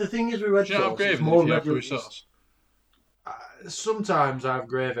butter. See, the thing is with red sauce, gravy it's more red curry sauce. Sometimes I have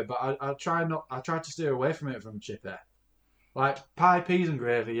gravy, but I try to steer away from it from chippy. Like pie, peas and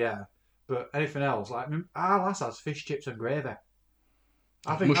gravy, yeah. But anything else, like our lass has fish chips and gravy.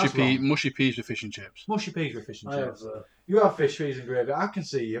 I think mushy peas with fish and chips. Mushy peas with fish and chips. You have fish, peas and gravy. I can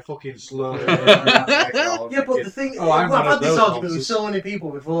see you fucking slowly. Yeah, but the thing, I've had this argument with so many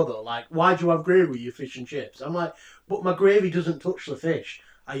people before though. Like, why do you have gravy with your fish and chips? I'm like, but my gravy doesn't touch the fish.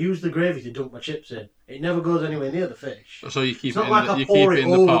 I use the gravy to dunk my chips in. It never goes anywhere near the fish. So you keep it in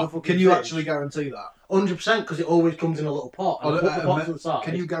the pot. Can you actually guarantee that? 100%, because it always comes in a little pot. And I put the pot to the side.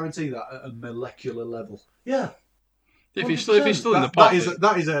 Can you guarantee that at a molecular level? Yeah. If he's still in the pot,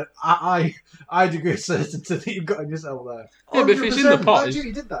 that is a I degree of certainty that you've got in yourself there. Yeah, but if it's in the pot,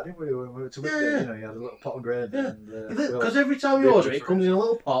 you did that, didn't we? When we were to Whitby, you had a little pot of gravy. Yeah. Because every time you order it, it comes in a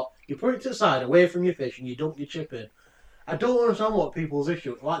little pot. You put it to the side, away from your fish, and you dump your chip in. I don't understand what people's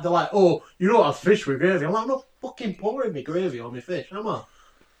issue is. Like, they're like, oh, you don't have fish with gravy. I'm like, I'm not fucking pouring me gravy on my fish, am I?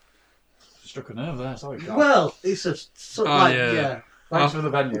 Struck a nerve there, sorry, Carl. Well, it's just, yeah. Thanks for the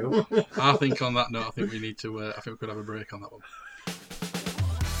venue. I think on that note, I think we need to, I think we could have a break on that one.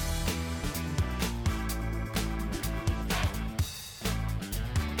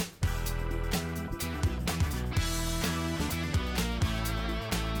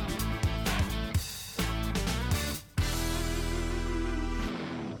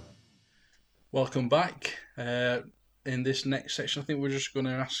 Welcome back. In this next section, I think we're just going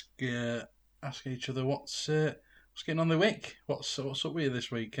to ask each other what's getting on the week. What's up with you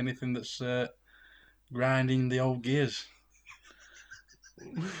this week? Anything that's grinding the old gears?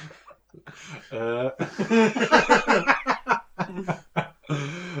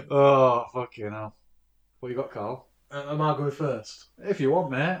 Oh, fucking hell. What you got, Carl? Am I going first? If you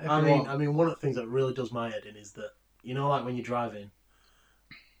want, mate. I mean, one of the things that really does my head in is that, you know, like when you're driving,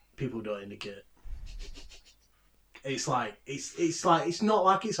 people don't indicate. It's like, it's not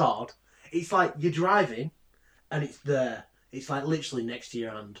like it's hard. It's like you're driving and it's there. It's like literally next to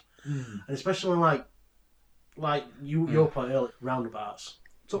your hand. And especially when like your point earlier, roundabouts.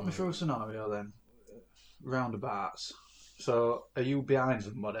 Talk me through a scenario then. Roundabouts. So, are you behind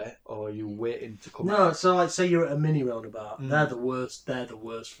somebody, or are you waiting to come out? No, so like, say you're at a mini roundabout. They're the worst. They're the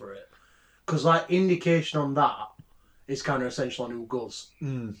worst for it. Because like indication on that is kind of essential on who goes.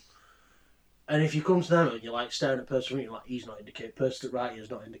 And if you come to them and you're like staring at person, you're like, he's not indicating. Person to the right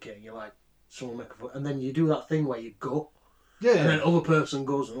is not indicating. You're like, someone make a foot, and then you do that thing where you go, and then other person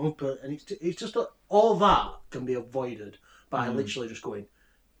goes, and it's just all that can be avoided by literally just going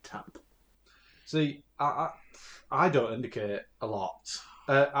tap. See, I don't indicate a lot.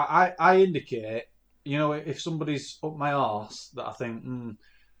 I indicate, you know, if somebody's up my arse that I think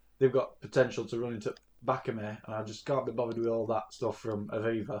they've got potential to run into the back of me, and I just can't be bothered with all that stuff from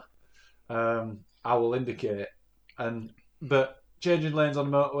Aviva, I will indicate. But changing lanes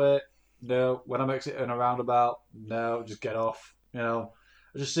on the motorway, no. When I'm exiting a roundabout, no. Just get off. You know,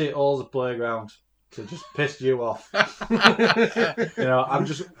 I just see it all as a playground to just piss you off. You know, I'm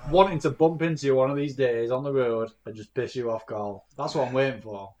just wanting to bump into you one of these days on the road and just piss you off, Carl. That's what I'm waiting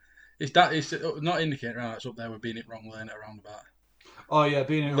for. It's not indicating right. It's up there with being it wrong lane at a roundabout. Oh yeah,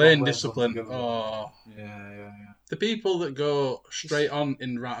 being in lane discipline. Oh yeah. The people that go straight on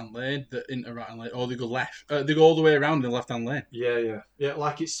in right hand lane, that into right hand lane, or they go left, they go all the way around in left hand lane. Yeah.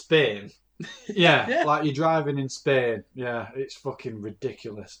 Like it's Spain. Yeah, like you're driving in Spain. Yeah, it's fucking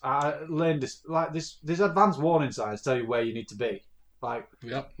ridiculous. Like this. There's advanced warning signs tell you where you need to be. Like,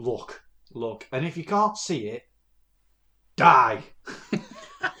 look, and if you can't see it, die.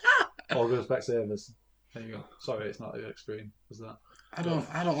 All goes back savers. There you go. Sorry, it's not the extreme. Was that? I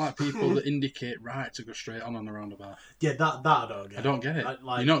don't like people that indicate right to go straight on the roundabout. Yeah, that I don't get. I don't get it.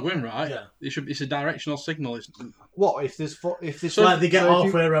 You're not going right. Yeah. It's a directional signal. What if there's so like they get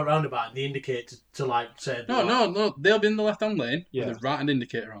halfway around roundabout and they indicate to like say no, they'll be in the left hand lane with the right hand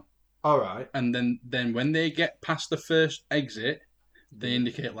indicator on. All right. And then when they get past the first exit, they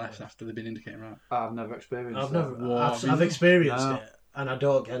indicate left after they've been indicating right. I've never experienced I've experienced it and I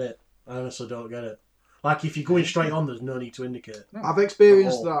don't get it. I honestly don't get it. Like, if you're going straight on, there's no need to indicate. No. I've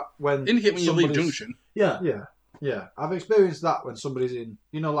experienced that when... Indicate when you leave junction. Yeah. I've experienced that when somebody's in...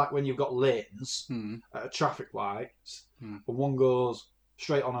 You know, like when you've got lanes at a traffic light, and one goes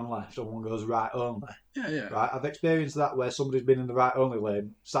straight on and left, and one goes right only. Yeah. Right? I've experienced that where somebody's been in the right only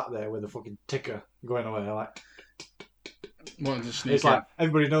lane, sat there with a fucking ticker going away, like... It's like,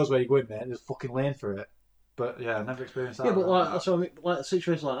 everybody knows where you're going, mate, there's a fucking lane for it. But, yeah, I've never experienced that. Yeah, but like, that's what I mean, like a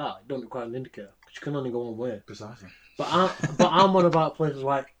situation like that, you don't require an indicator. You can only go one way. Precisely. But I'm on about places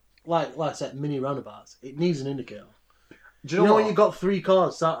like I said, mini roundabouts. It needs an indicator. Do you know when you've got 3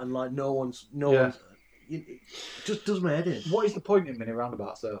 cars sat and like no one's, it just does my head in. What is the point in mini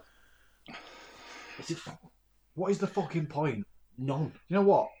roundabouts though? What is the fucking point? None. You know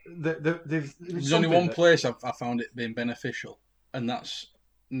what? There's only one place I found it being beneficial, and that's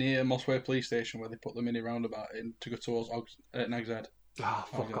near Mossway Police Station where they put the mini roundabout in to go towards Nags Head. Ah,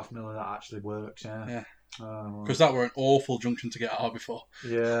 fuck off, Miller. That actually works, yeah. Because that were an awful junction to get out of before.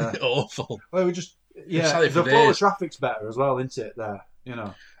 Yeah. Awful. Well, we just... Yeah, the flow of traffic's better as well, isn't it, there? You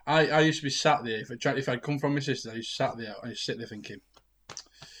know. I used to be sat there, if I'd come from my sister, I used to sat there, I used to sit there thinking,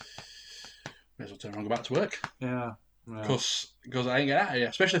 may as well turn around and go back to work. Yeah. Because I ain't getting out of here,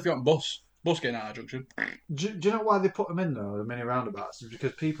 especially if you're on bus getting out of junction. Do you know why they put them in though, the mini roundabouts? It's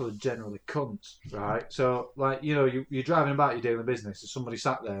because people are generally cunts, right? So, like, you know, you're driving about, you're doing the business, and somebody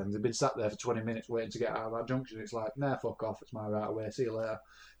sat there and they've been sat there for 20 minutes waiting to get out of that junction. It's like, nah, fuck off, it's my right away, see you later.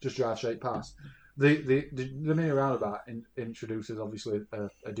 Just drive straight past. The mini roundabout introduces obviously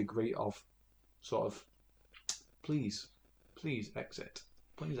a degree of sort of please exit.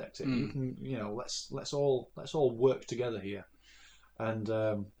 Please exit. You can, you know, let's all work together here. And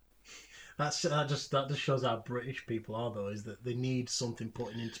that just shows how British people are, though, is that they need something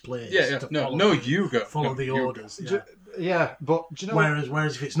putting into place. Yeah. You go follow the orders. Yeah, but do you know?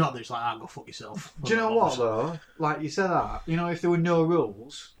 Whereas if it's not, it's like, go fuck yourself. Do you know what though? Like you said that, you know, if there were no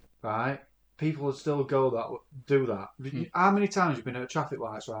rules, right? People would still do that. How many times you've been at traffic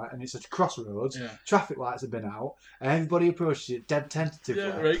lights, right? And it's a crossroads. Yeah. Traffic lights have been out, and everybody approaches it dead tentatively.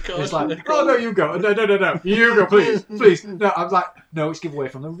 Yeah, right. It's like, oh no, you go. No, you go, please. No, I'm like, no, it's give away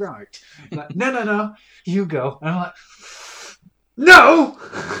from the right. Like, no, you go. And I'm like, no.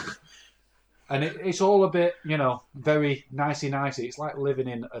 And it's all a bit, very nicey. It's like living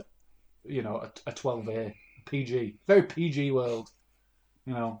in a 12A, PG, very PG world.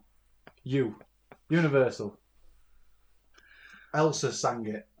 Universal. Elsa sang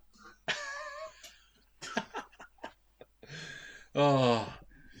it. Oh,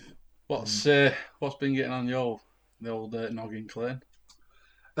 what's been getting on the old noggin, Clayton?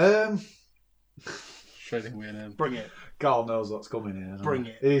 Shredding with him. Bring it. Carl knows what's coming here. Bring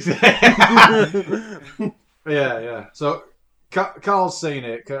it. Yeah. So Carl's seen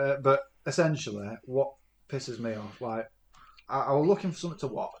it, but essentially, what pisses me off, like, I was looking for something to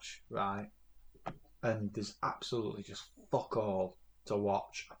watch, right? And there's absolutely just fuck all to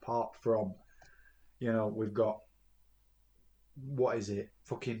watch apart from, we've got, what is it?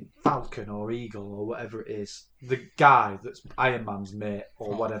 Fucking Falcon or Eagle or whatever it is. The guy that's Iron Man's mate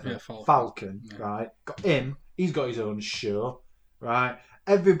or whatever. Yeah, Falcon, right? Got him. He's got his own show, right?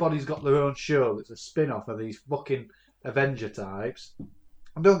 Everybody's got their own show that's a spin-off of these fucking Avenger types.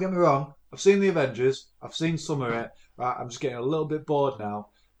 And don't get me wrong, I've seen the Avengers. I've seen some of it. Right? I'm just getting a little bit bored now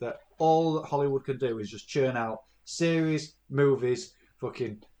that all that Hollywood can do is just churn out series, movies,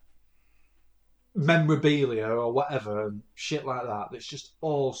 fucking memorabilia or whatever and shit like that. It's just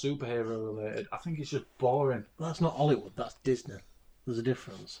all superhero related. I think it's just boring. Well, that's not Hollywood, that's Disney. There's a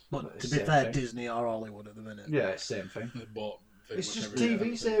difference. But to be fair, thing. Disney are Hollywood at the minute. Yeah, it's the same thing. It's just TV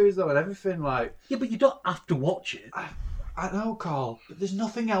year. Series though and everything like... Yeah, but you don't have to watch it. I know, Carl, but there's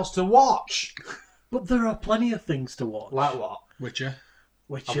nothing else to watch. But there are plenty of things to watch. Like what? Witcher.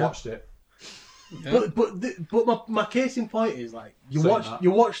 I watched it. Yeah. But my case in point is like you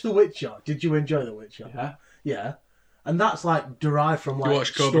watch The Witcher. Did you enjoy The Witcher? Yeah. And that's like derived from like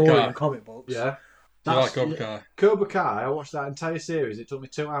story and comic books. Yeah. Do you like Cobra Kai? Cobra Kai, I watched that entire series. It took me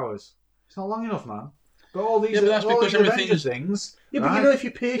 2 hours. It's not long enough, man. But all these, that's because everything is things. Yeah, but if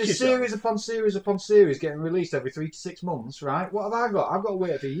you pace yourself, series upon series upon series getting released every 3 to 6 months, right? What have I got? I've got to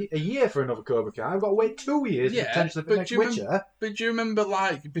wait for a year for another Cobra Kai. I've got to wait 2 years potentially for next Witcher. But do you remember,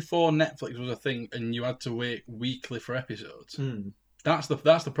 like, before Netflix was a thing and you had to wait weekly for episodes? That's the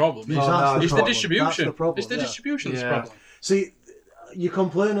problem. It's the distribution. That's the problem. It's the distribution that's the problem. See, you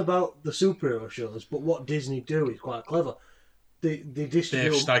complain about the superhero shows, but what Disney do is quite clever. They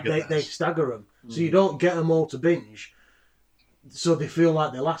distribute. They stagger them, so you don't get them all to binge. So they feel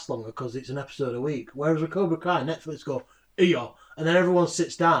like they last longer because it's an episode a week. Whereas with Cobra Kai, Netflix go here, and then everyone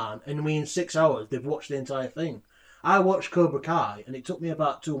sits down, and in 6 hours they've watched the entire thing. I watched Cobra Kai, and it took me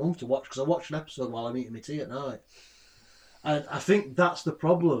about 2 months to watch because I watched an episode while I'm eating my tea at night. And I think that's the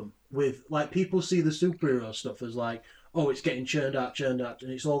problem with, like, people see the superhero stuff as like, oh, it's getting churned out, and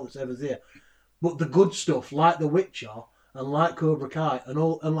it's all that's ever there. But the good stuff, like The Witcher and like Cobra Kai and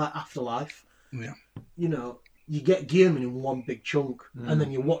like Afterlife, you get Gearman in one big chunk, and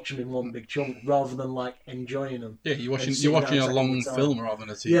then you watch them in one big chunk rather than like enjoying them. Yeah, you're watching a long film rather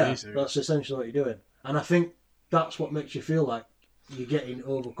than a TV series. That's essentially what you're doing, and I think that's what makes you feel like you're getting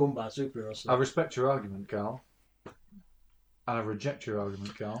overcome by superhero stuff. I respect your argument, Carl, and I reject your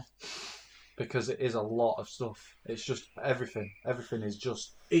argument, Carl. Because it is a lot of stuff. It's just everything. Everything is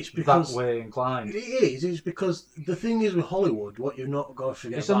just that way inclined. It is. It's because the thing is with Hollywood, what you've not got to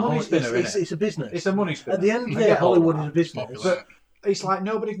forget. It's a money spinner, it's a business. It's a money spinner. At the end of the day, Hollywood is a business. But it's like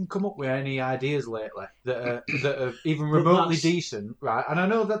nobody can come up with any ideas lately that are even remotely decent, right? And I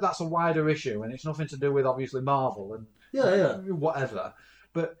know that that's a wider issue, and it's nothing to do with obviously Marvel and whatever.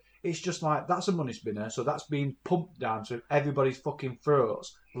 But it's just like, that's a money spinner, so that's being pumped down to everybody's fucking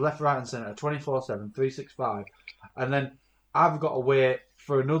throats, left, right and centre, 24/7, 365. And then I've got to wait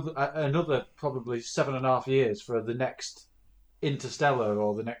for another probably 7.5 years for the next Interstellar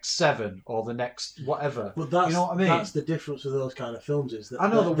or the next Seven or the next whatever. But that's, you know what I mean? That's the difference with those kind of films, is that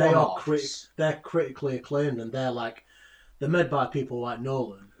I know they're critically acclaimed, and they're made by people like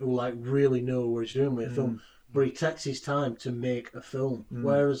Nolan, who like really know what he's doing with a film. But he takes his time to make a film.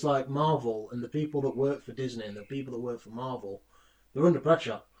 Whereas like Marvel and the people that work for Disney and the people that work for Marvel, they're under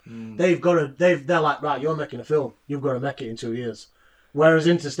pressure. They're like, right, you're making a film, you've got to make it in 2 years. Whereas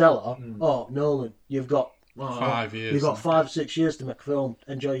Interstellar, Nolan, you've got 5 years. You've got 5-6 years to make a film.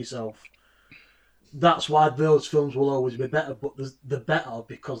 Enjoy yourself. That's why those films will always be better, but they're better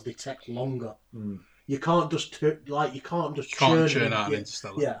because they take longer. You can't just churn out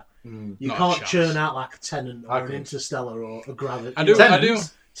Interstellar. Yeah. You can't churn out like a Tenant or an Interstellar or a Gravity. I do.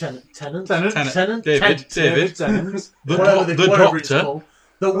 Tenant. David. The Doctor.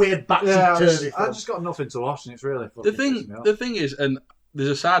 The weird backsy-turvy film. I just got nothing to watch, and it's really the thing is, and there's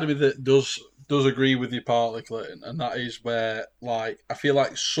a side of me that does agree with you partly, Clayton, and that is where, like, I feel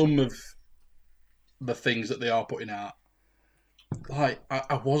like some of the things that they are putting out like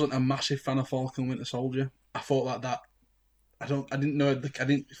I wasn't a massive fan of Falcon Winter Soldier. I thought like that. I didn't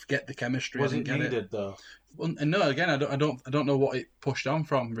get the chemistry. Was I didn't it needed though? Well, no, again, I don't know what it pushed on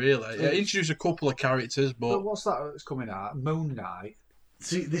from really. It introduced a couple of characters, but what's that that's coming out? Moon Knight.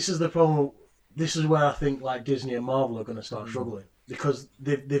 See, this is the problem. This is where I think like Disney and Marvel are going to start struggling because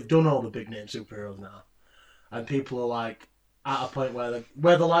they've done all the big name superheroes now, and people are like at a point where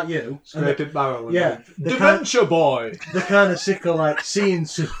they're like you, scraping barrel. Yeah, Dementia Boy. They're kind of sick of like seeing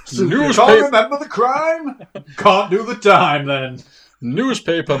superheroes. Can't remember the crime. Can't do the time then.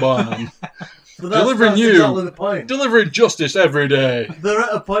 Newspaper man. Delivering exactly the point. Delivering justice every day. They're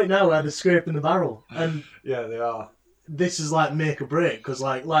at a point now where they're scraping the barrel, and yeah, they are. This is like make or break because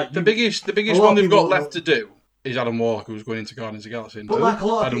like the biggest one they've got left to do is Adam Warlock, who's going into Guardians of the Galaxy. But like a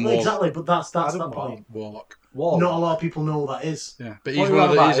lot of people, exactly. But that's that point. Warlock. Not a lot of people know who that is. Yeah, but he's one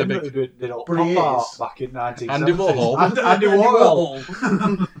of the. He's a big. But he is back in 1970s. Andy Warhol. Andy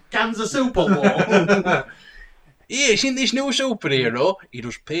Warhol. Kansas Super Bowl. Yes, in this new superhero, he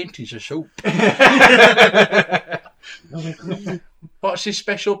does paintings of soap. What's his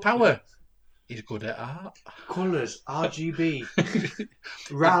special power? He's good at art. Colours, RGB,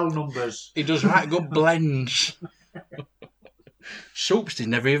 RAL numbers. He does right good blends. Soaps he's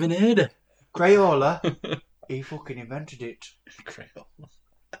never even heard of. Crayola, he fucking invented it. Crayola.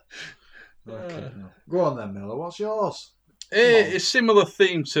 Okay. Go on then, Miller. What's yours? It's a similar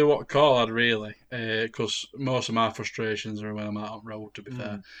theme to what Carl had, really, because most of my frustrations are when I'm out on road, to be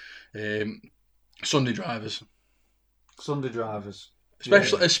fair. Sunday drivers. Sunday drivers.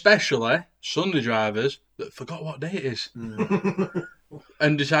 Especially Sunday drivers that forgot what day it is.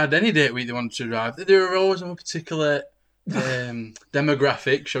 And decide any day of the week they wanted to drive. They were always of a particular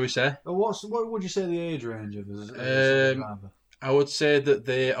demographic, shall we say. What would you say the age range of a Sunday driver? I would say that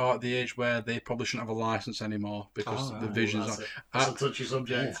they are at the age where they probably shouldn't have a licence anymore because the vision's on. That's a touchy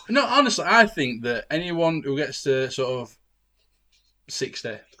subject. No, honestly, I think that anyone who gets to sort of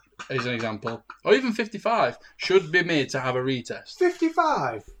 60, as an example, or even 55, should be made to have a retest.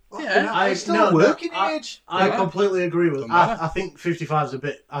 55? Yeah, I still working age. I completely agree with that. I think 55 is a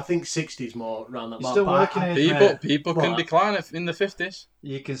bit. I think 60 is more around that mark. Still working age. People can decline in the 50s.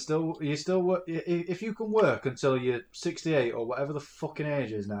 You still work if you can work until you're 68 or whatever the fucking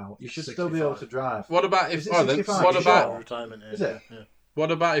age is now. You should 65. Still be able to drive. What about if? What about retirement age? Is it? Yeah.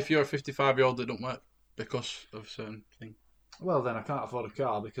 What about if you're a 55-year-old that don't work because of certain things? Well, then I can't afford a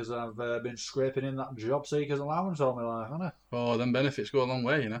car because I've been scraping in that job seekers allowance all my life, haven't I? Oh, them benefits go a long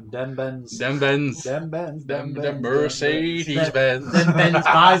way, you know. Them Benz. Them Benz. Them Benz. Them Mercedes Benz. Them Benz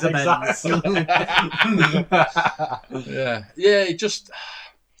buys a Benz. Yeah, it just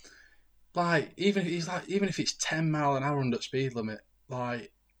like even if it's 10 mile an hour under speed limit,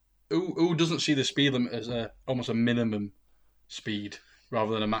 like who doesn't see the speed limit as almost a minimum speed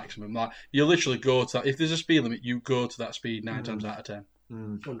rather than a maximum? Like you literally go to that. If there's a speed limit, you go to that speed 9 times out of 10.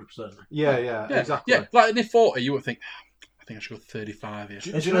 100%. Yeah, exactly. Yeah, like in 40, you would think, I think I should go 35 here.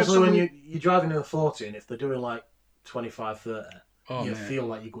 Especially when you're driving in a 40, and if they're doing like 25, 30, you feel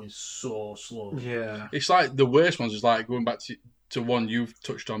like you're going so slow. Yeah, it's like the worst ones is like going back to one you've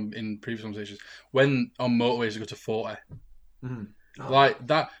touched on in previous conversations. When on motorways you go to 40, like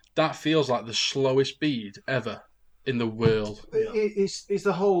that feels like the slowest speed ever in the world. It's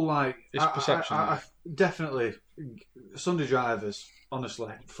the whole like it's perception. I definitely Sunday drivers.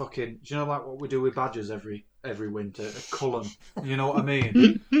 Honestly, fucking, do you know like what we do with badgers every winter? A Cullen, you know what I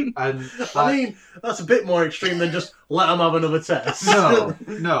mean? And like, I mean that's a bit more extreme than just let them have another test.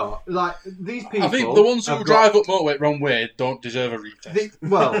 No, like these people. I think the ones who drive up motorway wrong way don't deserve a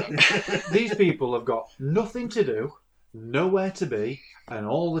retest. These people have got nothing to do, nowhere to be, and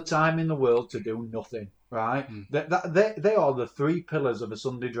all the time in the world to do nothing. Right? They are the 3 pillars of a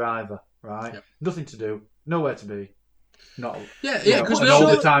Sunday driver. Right? Yep. Nothing to do, nowhere to be. Because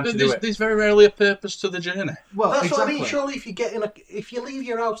there's very rarely a purpose to the journey. Well, that's exactly what I mean. Surely, if you leave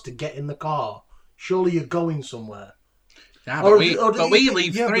your house to get in the car, surely you're going somewhere. Yeah, but we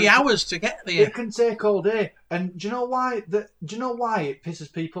leave 3 hours to get there. It can take all day, and do you know why? Do you know why it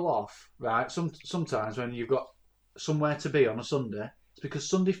pisses people off? Right? Sometimes when you've got somewhere to be on a Sunday, it's because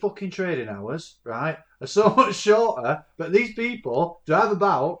Sunday fucking trading hours, right, are so much shorter. But these people drive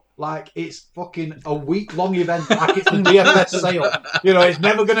about like it's fucking a week-long event, like it's the DFS sale. You know, it's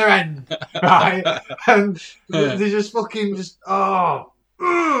never going to end, right? And they're just fucking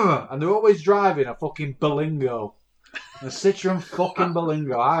and they're always driving a fucking Berlingo. A Citroen fucking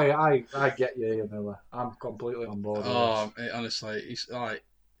Berlingo. I get you, Miller. I'm completely on board with this. Honestly, it's like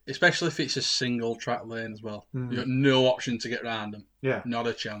Especially if it's a single track lane as well. You've got no option to get around them. Yeah. Not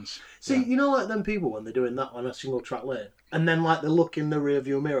a chance. See, you know, like them people when they're doing that on a single track lane, and then like they look in the rear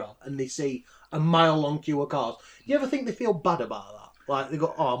view mirror and they see a mile long queue of cars. Do you ever think they feel bad about that? Like they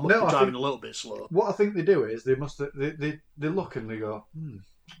go, "Oh, I must be driving a little bit slow." What I think they do is they look and they go,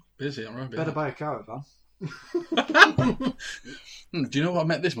 busy, I'm right. Better buy a caravan. Do you know what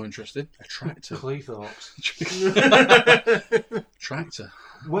made this more interesting? A tractor. Cleethorpes. Tractor.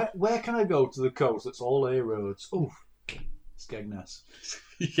 Where can I go to the coast that's all A roads? Oof, Skegness.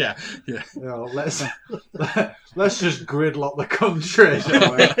 Yeah. You know, let's just gridlock the country,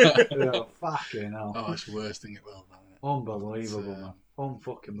 shall we? You know, fucking hell. Oh, it's the worst thing in the world, man. Unbelievable, man.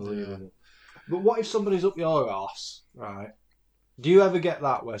 Unfucking believable. Yeah. But what if somebody's up your arse, right? Do you ever get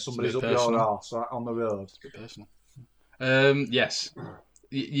that where somebody's up your arse right, on the road? It's a bit personal. Yes.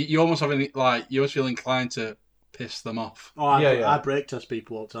 You almost have you almost feel inclined to piss them off. Oh, I brake test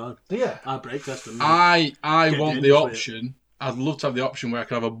people all the time. Yeah. I brake test them. I want the option. I'd love to have the option where I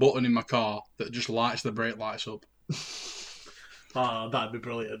could have a button in my car that just lights the brake lights up. Oh, that'd be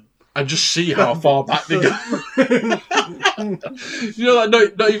brilliant. I just see how far back they go. You know,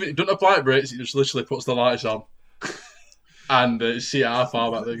 like not even it doesn't apply brakes. It just literally puts the lights on, and see how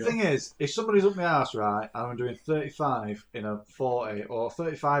far back they go. The thing is, if somebody's up my arse, right, and I'm doing 35 in a 40 or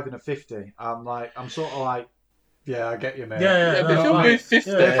 35 in a 50, I'm sort of like, yeah, I get you, mate. Yeah, but if you're doing 50,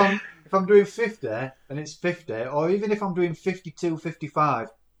 if I'm doing 50 and it's 50, or even if I'm doing 52, 55,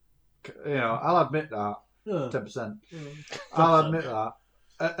 you know, I'll admit that 10%. I'll admit that.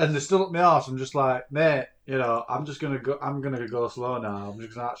 And they're still up my arse. I'm just like, mate, you know, I'm gonna go slow now. I'm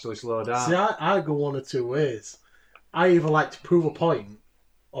just gonna actually slow down. See, I go one or two ways. I either like to prove a point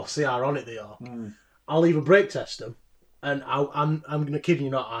or see how on it they are. I'll either brake test them, and I'm gonna kid you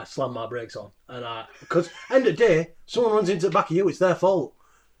not, I slam my brakes on, and because end of the day, someone runs into the back of you, it's their fault.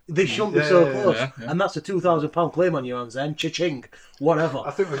 They shouldn't be so close, and that's a £2,000 claim on your hands. Then cha-ching, whatever.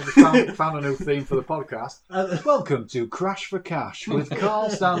 I think we've found a new theme for the podcast. Welcome to Crash for Cash with Carl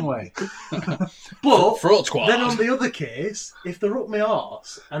Stanley. But Fraud Squad. Then on the other case, if they're up my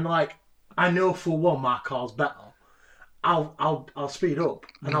arse and like I know for one my car's better, I'll speed up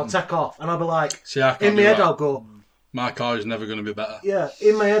and I'll take off and I'll be like, in my head I'll go, my car is never going to be better. Yeah,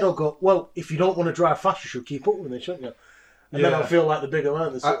 in my head I'll go, well, if you don't want to drive fast, you should keep up with it, shouldn't you? And then I'll feel like the bigger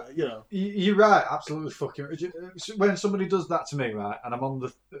man. You know. You're right, absolutely fucking. When somebody does that to me, right, and I'm on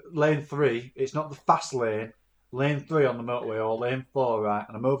the lane 3, it's not the fast lane, lane 3 on the motorway or lane 4, right,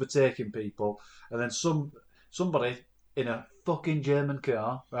 and I'm overtaking people, and then somebody in a fucking German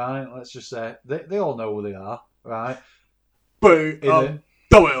car, right, let's just say, they all know who they are, right? In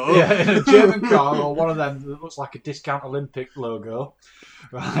a German car or one of them that looks like a Discount Olympic logo,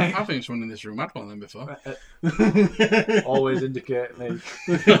 right? I think someone in this room had one of them before. Always indicate me.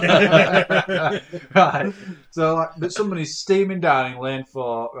 Right. So, but somebody's steaming down in lane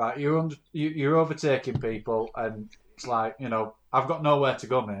 4, right? You're overtaking people, and it's like, you know, I've got nowhere to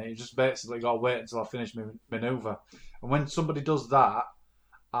go, mate. You just basically got to wait until I finish my manoeuvre. And when somebody does that,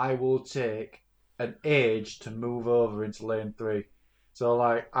 I will take an age to move over into lane 3. So,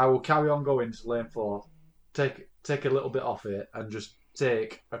 like, I will carry on going to lane 4, take a little bit off it, and just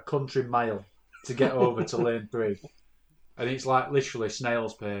take a country mile to get over to lane 3. And it's like literally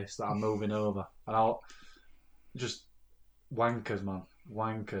snail's pace that I'm moving over. And I'll just wankers, man.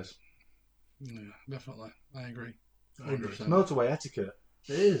 Wankers. Yeah, definitely. I agree. 100%. Motorway etiquette.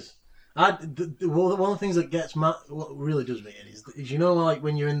 It is. One of the things that gets what really does me is you know, like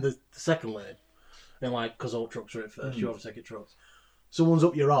when you're in the second lane, and like, because all trucks are at first, you overtake trucks. Someone's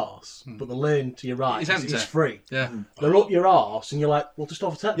up your arse, but the lane to your right is free. Yeah. They're up your arse, and you're like, well, just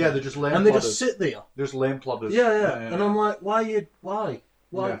overtake them. Yeah, they're just lane and plodders. They just sit there. They're just lane plodders. Yeah. And I'm like, why?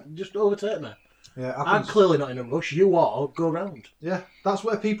 Yeah. Just overtake me. Yeah, I'm clearly not in a rush. You are. Go round. Yeah, that's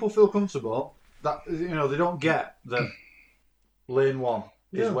where people feel comfortable. That, you know, they don't get that lane 1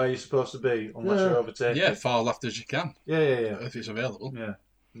 is where you're supposed to be unless you're overtaking. Yeah, far left as you can. Yeah. If it's available.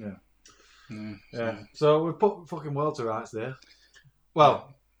 Yeah. So we put fucking world to rights there.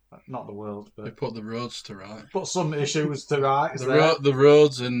 Well, not the world, but we put the roads to rights. Put some issues to rights. The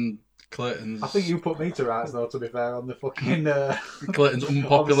roads and Clayton's. I think you put me to rights, though. To be fair, on the fucking Clayton's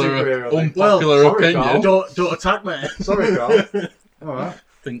unpopular opinion. Carl. Don't attack me. Sorry, Carl. All right.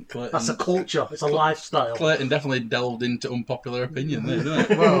 think Clayton... That's a culture. It's a lifestyle. Clayton definitely delved into unpopular opinion there,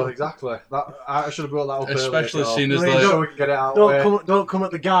 didn't it? Well, exactly. I should have brought that up especially earlier. Seen as so we can get it out. Don't come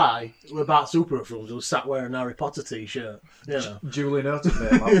at the guy about Super Films who sat wearing a Harry Potter t-shirt. You know. Duly noted,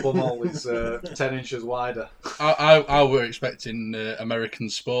 mate. My bumhole is 10 inches wider. I were expecting American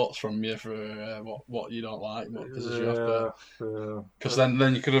sports from you for what you don't like, what pisses you off. Because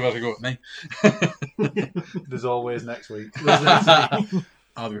then you could have had a go at me. There's always next week.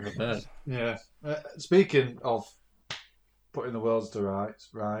 I'll be prepared. Yeah. Speaking of putting the worlds to rights,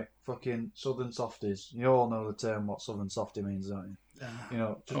 right? Fucking Southern Softies. You all know the term what Southern Softy means, don't you? You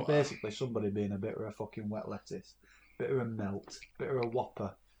know, just basically somebody being a bit of a fucking wet lettuce, bit of a melt, bit of a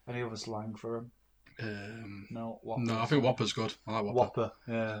whopper. Any other slang for them? No, Whopper. No, I think Whopper's good. I like Whopper. Whopper,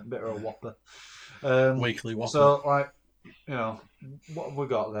 yeah, a bit of a Whopper. Weekly Whopper. So, like, you know, what have we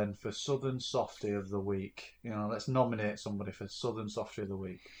got then for Southern Softy of the Week? You know, let's nominate somebody for Southern Softy of the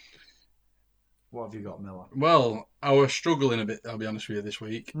Week. What have you got, Miller? Well, I was struggling a bit, I'll be honest with you, this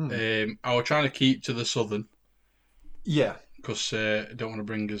week. I was trying to keep to the Southern. Yeah. Because I don't want to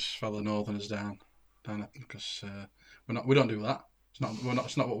bring us fellow Northerners down because we don't do that.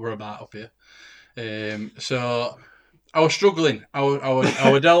 It's not what we're about up here. So I was struggling. I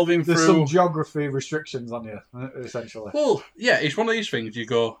was delving through. There's some geography restrictions on you, essentially. Well, yeah, it's one of these things. You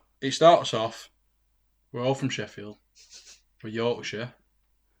go. It starts off. We're all from Sheffield. We're Yorkshire.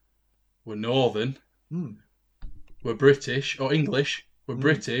 We're Northern. We're British or English. We're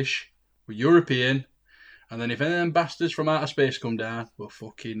British. We're European. And then if any of them bastards from outer space come down, we're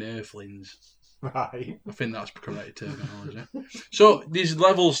fucking earthlings. Right. I think that's correct terminology. So there's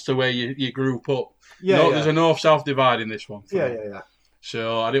levels to where you group up. There's a north-south divide in this one. Yeah.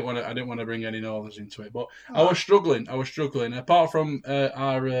 So I didn't want to bring any northerners into it, but I was struggling. Apart from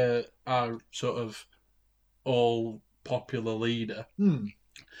our sort of all popular leader,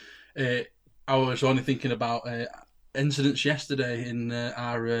 I was only thinking about incidents yesterday in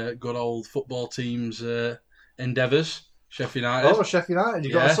our good old football team's endeavours. Sheffield United. Oh, Sheffield United.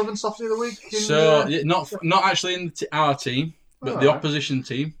 You got a Southern Softy of the Week? Not actually in our team, but the opposition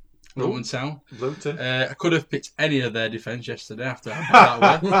team, Luton Town. I could have picked any of their defence yesterday after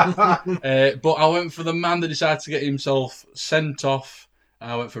I put that way. But I went for the man that decided to get himself sent off.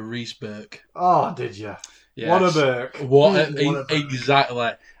 I went for Reece Burke. Oh, did you? Yes. What a Burke. What a Burke.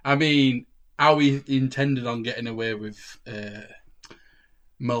 Exactly. I mean, how he intended on getting away with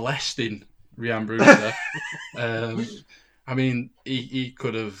molesting Ryan Brewster. I mean, he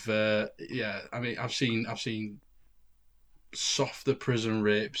could have. I mean, I've seen softer prison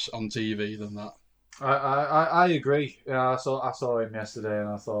rapes on TV than that. I agree. Yeah, I saw him yesterday, and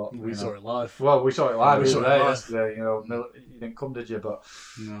I thought we saw it live. Well, we saw it live. Yesterday. You know, you didn't come, did you? But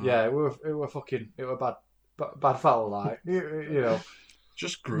no. Yeah, it were bad foul, like you know.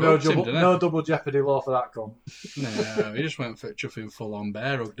 Just grew no double jeopardy law for that cunt. No, he just went for chuffing full on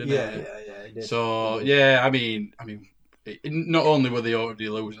bear hug, didn't he? Yeah, he did. So I mean, not only were they already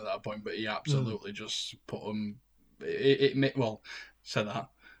losing at that point, but he absolutely just put them. Said that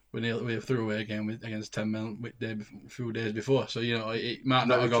we threw away again against 10 men a few days before. So you know it might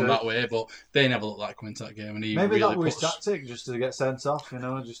not have gone that way, but they never looked like coming to that game. And he maybe really that was his tactic, just to get sent off. You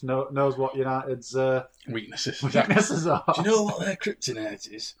know, just knows what United's weaknesses are. Do you know what their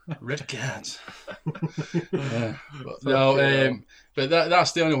kryptonite is? Red cards. But no, but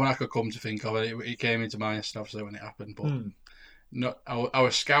that's the only one I could come to think of. It came into mind obviously when it happened, but I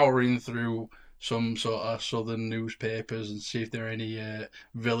was scouring through some sort of southern newspapers and see if there are any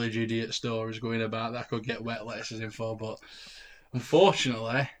village idiot stories going about that I could get wet lettuces in for, but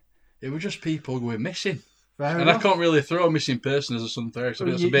unfortunately it was just people going missing. I can't really throw a missing person as a Southern Thread, so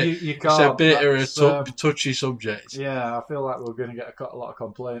it's a bit of a touchy subject. Yeah, I feel like we're going to get a lot of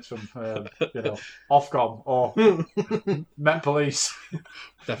complaints from Ofcom or Met Police.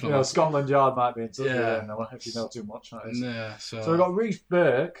 Definitely. You know, Scotland Yard might be in touch if you know too much. That is. Yeah, so we've got Reece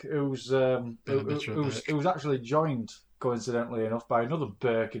Burke, who's actually joined, coincidentally enough, by another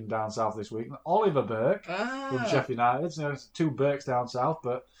Burke in down south this week, Oliver Burke from Sheffield United. So there's two Burkes down south,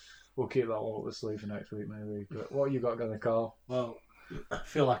 but we'll keep that one up the sleeve for next week, maybe. But what you got going to call? Well, I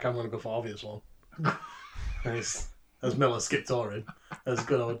feel like I'm going to go for the obvious one. As Miller skipped Orin, as a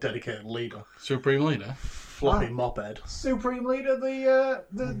good old dedicated leader. Supreme leader? Floppy moped. Supreme leader,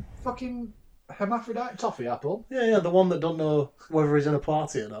 the fucking hermaphrodite toffee apple? Yeah, the one that don't know whether he's in a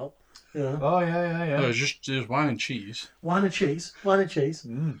party or not. Yeah. Oh, yeah. No, it's just wine and cheese. Wine and cheese.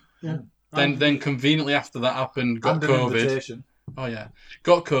 Yeah. Then conveniently after that happened, got COVID. Oh yeah,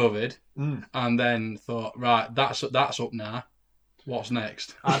 got COVID, and then thought, right, that's up now. What's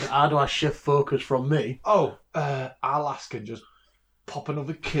next? How do I shift focus from me? Oh, I'll ask and just pop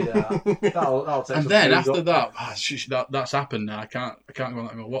another kid out. That'll take. And then after that's happened now. I can't go on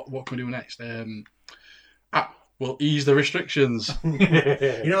that anymore. What can we do next? We'll ease the restrictions.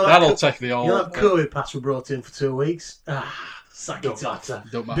 That'll take the old. That COVID pass we brought in for 2 weeks. Sack it off.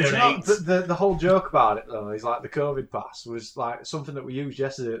 Don't matter. The whole joke about it though is like the COVID pass was like something that we used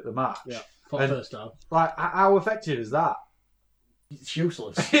yesterday at the match. Yeah, first time. Like, how effective is that? It's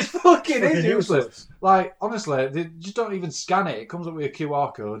useless. It's fucking useless. Like, honestly, they just don't even scan it. It comes up with a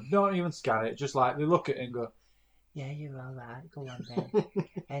QR code. Don't even scan it. Just like they look at it and go, "Yeah, you're all right. Go on then.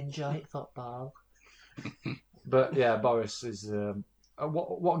 Enjoy football." But yeah, Boris is.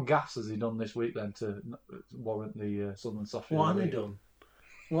 What gas has he done this week then to warrant the Southern Softy? What hasn't he done?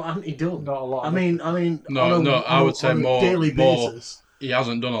 What hasn't he done? Not a lot. I mean, no. I would say more. Daily basis. He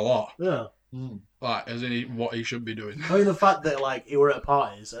hasn't done a lot. Yeah. Like, as in what he should be doing. I mean, the fact that like he were at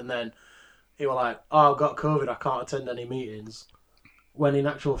parties and then he were like, "Oh, I've got COVID. I can't attend any meetings." When in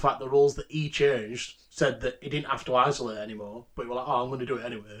actual fact, the rules that he changed said that he didn't have to isolate anymore. But he was like, "Oh, I'm going to do it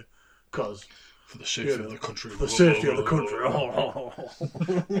anyway because." For the safety of the country. For the safety of the country.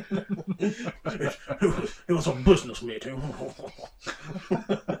 It was a business meeting.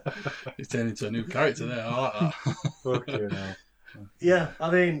 He's turned into a new character there. I like that. Fucking hell. Yeah,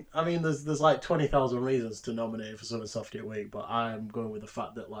 I mean, there's like 20,000 reasons to nominate for Southern Softy a week, but I'm going with the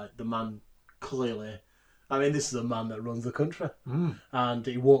fact that like the man clearly, I mean, this is a man that runs the country, and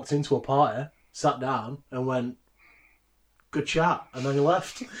he walked into a party, sat down, and went, "Good chat," and then he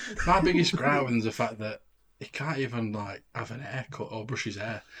left. My biggest gripe is the fact that he can't even like have an haircut or brush his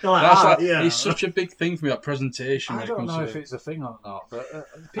hair. Like, it's such a big thing for me, that presentation. I don't know if it's a thing or not, but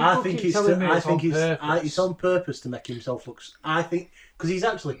I think it's on purpose to make himself look. I think because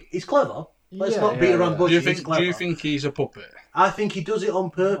he's clever. Let's not beat around bush. Do you think he's a puppet? I think he does it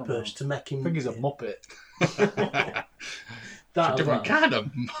on purpose to make him. I think he's a muppet. It's a different kind of.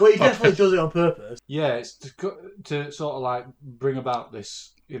 But he definitely does it on purpose. Yeah, it's to sort of like bring about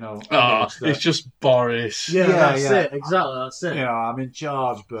this, it's just Boris. Yeah, that's it. Exactly, that's it. I'm in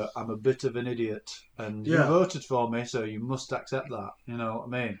charge, but I'm a bit of an idiot, and you voted for me, so you must accept that. You know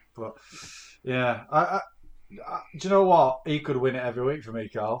what I mean? But yeah, I do you know what? He could win it every week for me,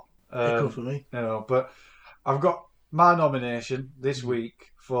 Carl. He could for me. But I've got my nomination this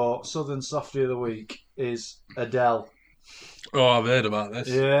week for Southern Softy of the Week is Adele. Oh, I've heard about this.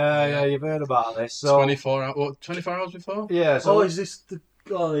 Yeah, you've heard about this. So 24 hours before? Yeah. So, is this the?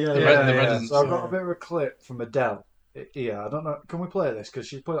 Oh yeah. The residents. So I've got a bit of a clip from Adele. Yeah, I don't know. Can we play this? Because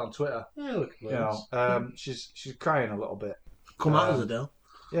she's put it on Twitter. Yeah, we can play this. She's crying a little bit. Come at us, Adele.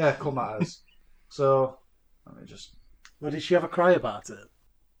 Yeah, come at us. So let me just. Well, did she ever cry about it?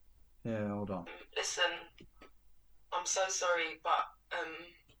 Yeah, hold on. Listen, I'm so sorry, but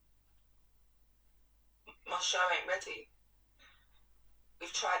my show ain't ready.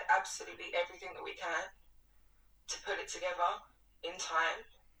 We've tried absolutely everything that we can to put it together in time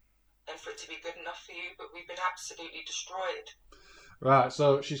and for it to be good enough for you, but we've been absolutely destroyed. Right,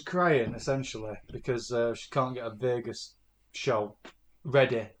 so she's crying essentially because she can't get a Vegas show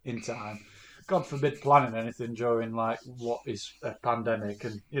ready in time. God forbid planning anything during like what is a pandemic,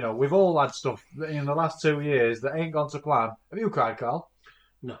 and we've all had stuff in the last 2 years that ain't gone to plan. Have you cried, Carl?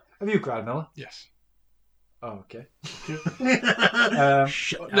 No. Have you cried, Miller? Yes. Oh, okay. Can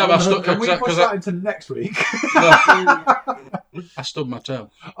we push that into next week? I stubbed my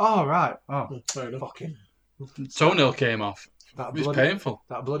toe. Oh, right. Oh, fair enough. Fucking toenail came off. It was painful.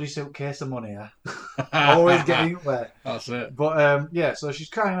 That bloody suitcase of money, always getting wet. That's it. But so she's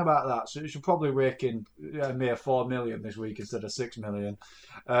crying about that. So she'll probably rake in a mere 4 million this week instead of 6 million.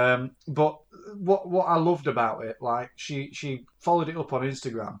 But what I loved about it, like she followed it up on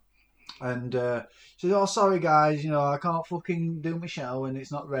Instagram. And she said, "Oh, sorry guys, I can't fucking do my show and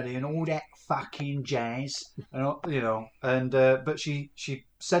it's not ready and all that fucking jazz." And but she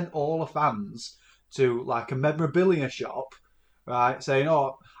sent all her fans to like a memorabilia shop, right, saying,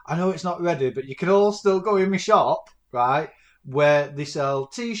 "Oh, I know it's not ready, but you can all still go in my shop, right, where they sell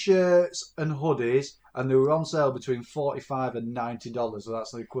t-shirts and hoodies, and they were on sale between $45 and $90, so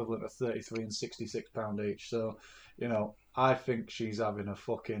that's the equivalent of £33 and £66 each." So, I think she's having a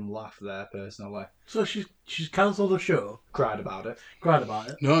fucking laugh there, personally. So she's cancelled the show? Cried about it.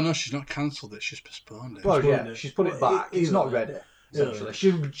 No, she's not cancelled it. She's postponed it. Well, yeah, she's put it back. It's not ready, essentially.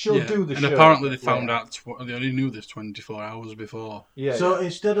 She'll do the show. And apparently they found out, they only knew this 24 hours before. Yeah. So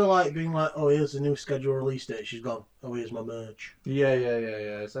instead of like being like, "Oh, here's the new schedule release date," she's gone, "Oh, here's my merch. Yeah.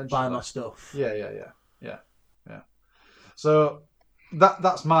 Essentially. Buy my stuff." Yeah. So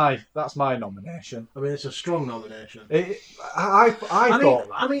that's my nomination. I mean, it's a strong nomination. I thought.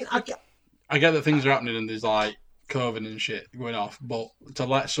 I mean, I get that things are happening and there's like COVID and shit going off, but to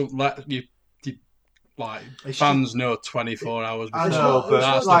let you like it's fans just, know 24 hours before. I know, but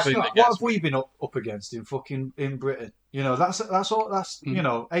that's like, the thing that what gets have we been up against in Britain? You know, that's all. That's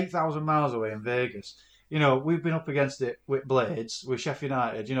 8,000 miles away in Vegas. You know, we've been up against it with Blades, with Sheffield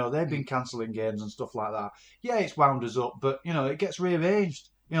United. You know, they've been cancelling games and stuff like that. Yeah, it's wound us up, but you know, it gets rearranged.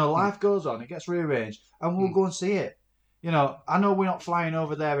 You know, life goes on. It gets rearranged, and we'll go and see it. You know, I know we're not flying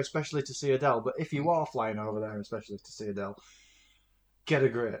over there especially to see Adele, but if you are flying over there especially to see Adele, get a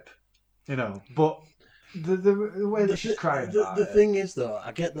grip. You know, but the way that she's crying about the thing is, though,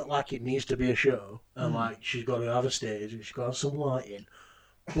 I get that, like, it needs to be a show, and, like, she's got to have a stage, and she's got to have some lighting,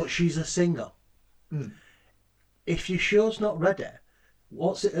 but she's a singer. If your show's not ready,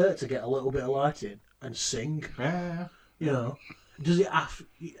 what's it hurt to get a little bit of lighting and sing? Yeah. You know? Does it have...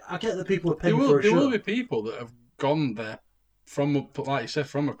 I get that people are paying for a show. There will be people that have gone there from, like you said,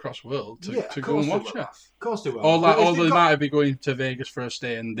 from across the world to go and watch it. Of course they will. Or they might be going to Vegas for a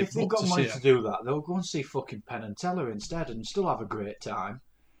stay and they've got to money see to it. do that, they'll go and see fucking Penn and Teller instead and still have a great time.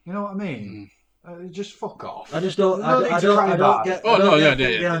 You know what I mean? Just fuck off. I just don't. I don't get. Oh no, yeah.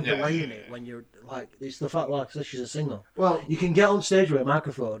 Delaying it when you're like, it's the fact, like, she's a singer. Well, you can get on stage with a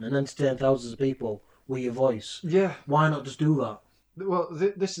microphone and entertain thousands of people with your voice. Yeah. Why not just do that? Well,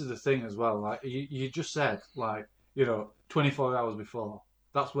 this is the thing as well. Like you just said, like, you know, 24 hours before.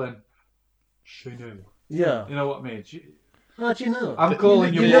 That's when she knew. Yeah. You know what I mean? How do you know? I'm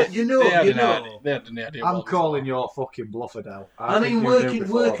calling you. You know. They had an idea. I'm calling your fucking bluff, Adele. I mean,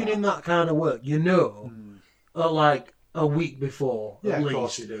 working in that kind of work, you know, like a week before, at least, of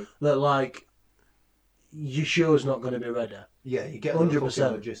course you do. That, like, your show's not going to be ready. Yeah, you get 100%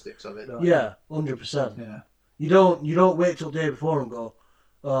 the logistics of it, don't you? Yeah, 100%. Yeah. You don't wait till the day before and go,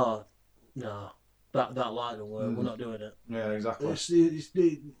 oh no, that light don't work. We're not doing it. Yeah, exactly. It's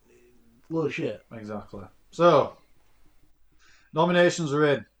load of shit. Exactly. So, nominations are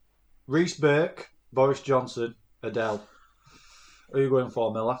in: Reese Burke, Boris Johnson, Adele. Who are you going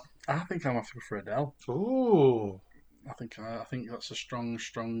for, Miller? I think I'm after for Adele. Ooh. I think that's a strong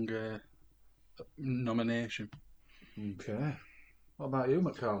nomination. Okay. What about you,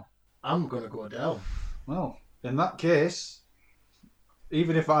 McCall? I'm gonna go Adele. Well, in that case,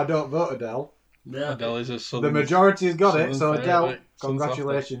 even if I don't vote Adele, Adele is a Southern. The majority has got it. So Adele, right.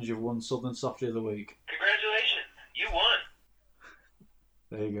 congratulations, you've won Southern Softy of the Week. Congratulations, you won.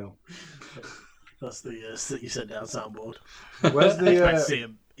 There you go. That's the you sent down soundboard. Where's the? See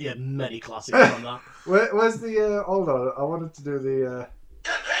many classics on that. Where's the? Hold on, I wanted to do the.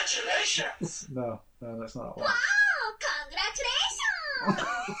 Congratulations. No, that's not that one. Wow! Congratulations!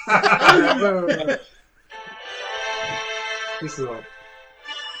 No. This is one.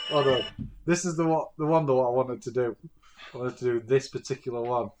 Hold on. This is the one that I wanted to do. I wanted to do this particular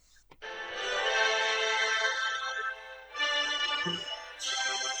one.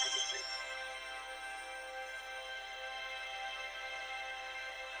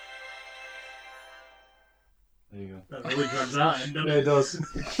 There you go. That really drags out, doesn't Yeah, it does.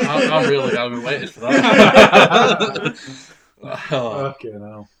 I've been waiting for that. Okay,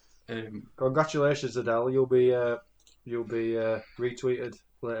 now. Congratulations, Adele. You'll be retweeted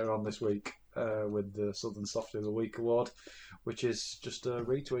later on this week with the Southern Softy of the Week award, which is just a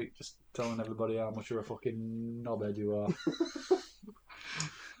retweet, just telling everybody how much you're a fucking knobhead you are.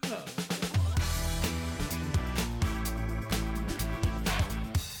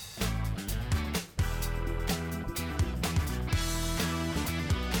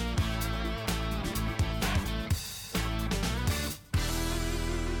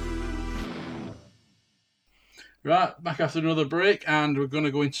 Right, back after another break, and we're going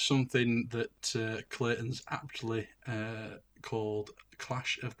to go into something that Clayton's aptly called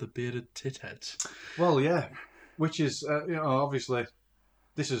Clash of the Bearded Titheads. Well, yeah, which is, obviously,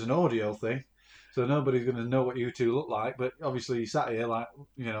 this is an audio thing, so nobody's going to know what you two look like, but obviously you sat here like,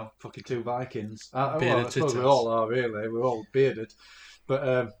 fucking two Vikings. I suppose we all are, really. We're all bearded.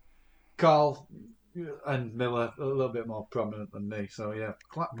 But Carl and Miller a little bit more prominent than me, so yeah,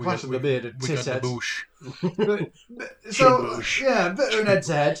 Clash of the Bearded Titheads. So yeah, a bit of an head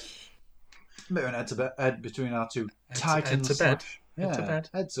to head, between our two titans. Head to bed. Yeah,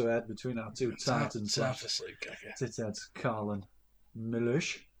 head to head between our two titans. Titheads, Carl and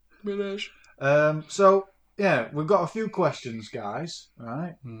Millers. So yeah, we've got a few questions, guys.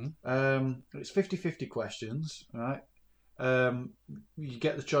 Right. It's 50-50 questions. Right. You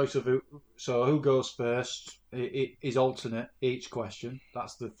get the choice of who goes first. It is alternate each question.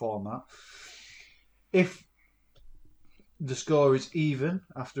 That's the format. If the score is even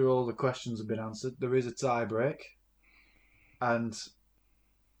after all the questions have been answered, there is a tie break, and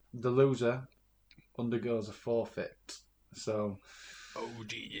the loser undergoes a forfeit. So, oh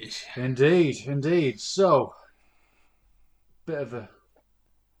Jesus! Indeed. So, bit of a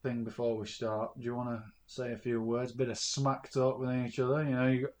thing before we start. Do you want to say a few words? Bit of smack talk with each other. You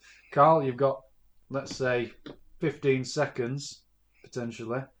know, Carl, you've got, let's say, 15 seconds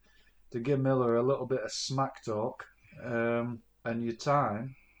potentially to give Miller a little bit of smack talk, and your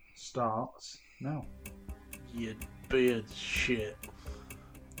time starts now. You beard shit.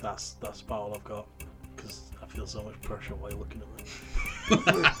 That's about all I've got, because I feel so much pressure while you're looking at me.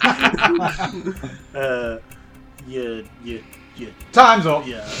 You. Time's up.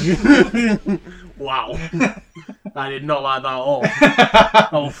 Yeah. Wow. I did not like that at all. That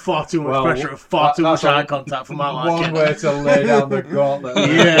was far too much pressure and far too much eye contact for my liking. One way to lay down the gauntlet.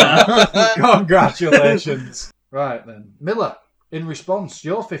 Yeah. Congratulations. Right then. Miller, in response,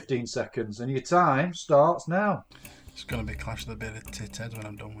 your 15 seconds and your time starts now. It's going to be clash of the beard of tit heads when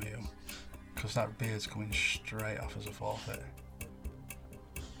I'm done with you. Because that beard's coming straight off as a forfeit.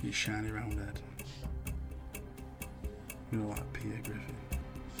 You shiny round head. You know, like Peter Griffin.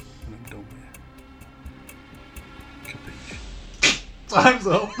 And I'm done with you. Capiche? Time's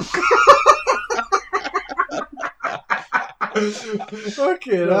up.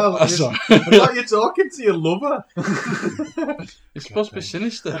 Okay, now I thought you're talking to your lover. It's supposed to be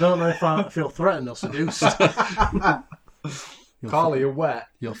sinister. I don't know if I feel threatened or seduced. Carly, you're wet.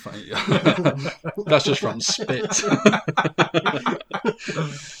 You're fine. That's just from spit.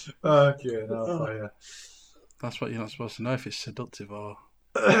 Okay, now fire. That's what you're not supposed to know, if it's seductive or...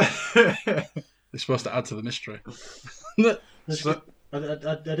 It's supposed to add to the mystery. I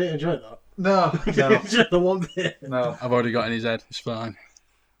didn't enjoy that. No. Just the one bit. No. I've already got in his head. It's fine.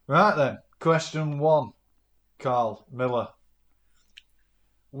 Right then. Question 1. Carl Miller.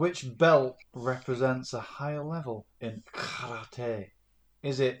 Which belt represents a higher level in karate?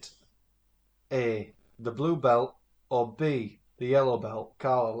 Is it A, the blue belt, or B, the yellow belt?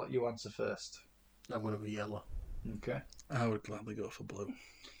 Carl, I'll let you answer first. I'm going to be yellow. Okay. I would gladly go for blue.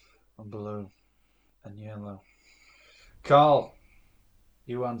 And blue and yellow. Carl,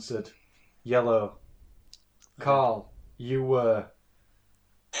 you answered yellow. Carl, you were.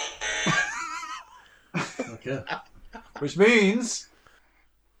 Okay. Which means,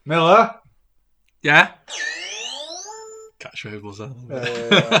 Miller. Yeah? Catch Rables there.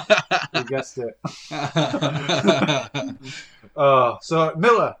 You guessed it. So,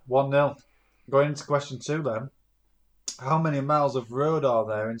 Miller, 1-0. Going into question 2 then. How many miles of road are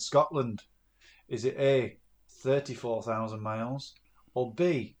there in Scotland? Is it A, 34,000 miles, or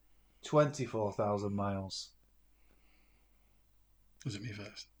B, 24,000 miles? Was it me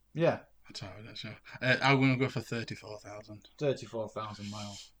first? Yeah. That's how it is, yeah. I'm going to go for 34,000. 34,000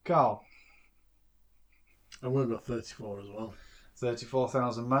 miles. Carl? I'm going to go 34 as well.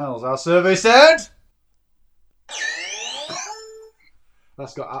 34,000 miles. Our survey said...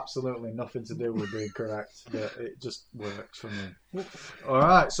 That's got absolutely nothing to do with being correct, but it just works for me.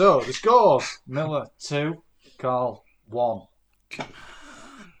 Alright, so the scores. Miller 2, Carl 1.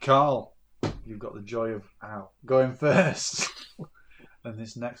 Carl, you've got the joy of going first. And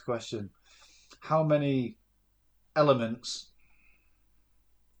this next question. How many elements,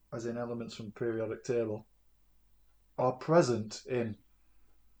 as in elements from the periodic table, are present in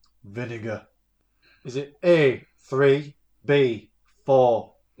vinegar? Is it A, 3, B,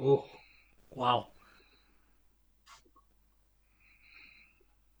 4? Oh, wow.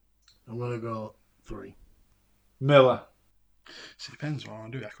 I'm going to go 3. Miller. So it depends what I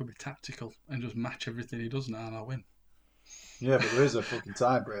do. I could be tactical and just match everything he does now and I'll win. Yeah, but there is a fucking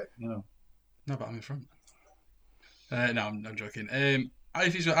tie break, you know. No, but I'm in front. No, I'm joking. I'm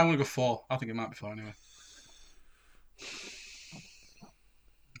going to go 4. I think it might be 4 anyway.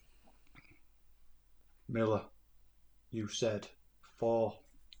 Miller, you said 4.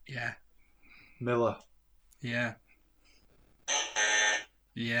 Yeah. Miller. Yeah.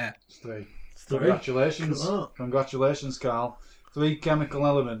 Yeah. 3. 3. Congratulations. Congratulations, Carl. 3 chemical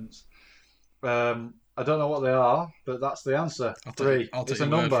elements. I don't know what they are, but that's the answer. 3. It's a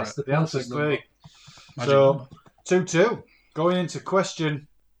number. The answer's 3. So, 2-2. Going into question...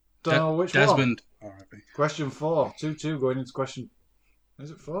 Don't know which Desmond. one. Question 4. 2-2 going into question...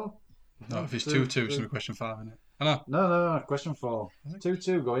 Is it 4? No, if it's 2-2, it's going to be question 5, isn't it? I know. No. Question 4.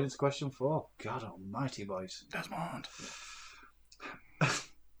 2-2 going into question 4. God almighty, boys. Desmond.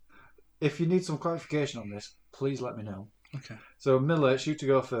 If you need some clarification on this, please let me know. Okay. So, Miller, it's you to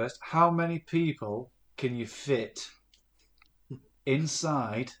go first. How many people can you fit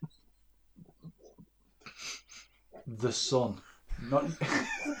inside the sun? Not.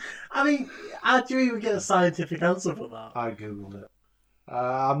 I mean, how do you even get a scientific answer for that? I googled it.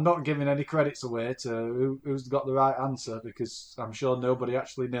 I'm not giving any credits away to who's got the right answer because I'm sure nobody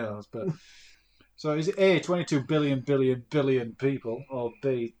actually knows. But so is it A, 22 billion people, or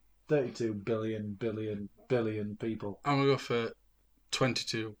B, 32 billion people? I'm going to go for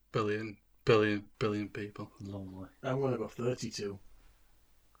 22 billion people. Lovely. I'm going to go 32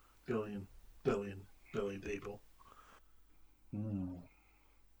 billion people.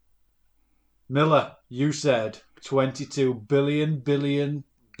 Miller, you said 22 billion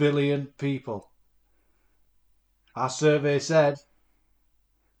people. Our survey said...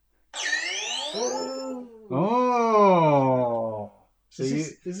 Oh! So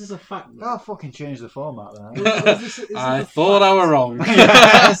is this a fact? I'll fucking change the format then. I thought I were wrong.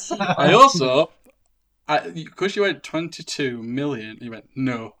 Yes. I also... Because you went 22 million, you went,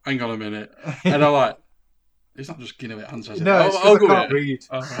 no, hang on a minute. And I'm like, it's not just giving it answers. No, it's because I can't read.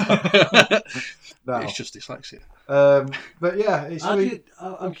 No. It's just dyslexia. But yeah, it's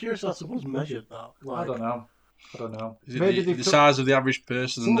I'm curious how someone's measured that. Like, I don't know. Is it maybe the size of the average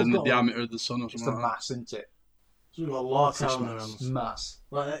person and then the diameter of the sun or something? It's the mass, isn't it? So we've got a lot of time around. Mass.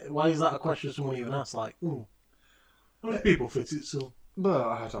 Like, why is that a question someone even asks? Like, how many people fit it? So. But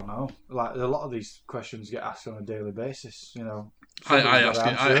I don't know. Like a lot of these questions get asked on a daily basis. You know, I ask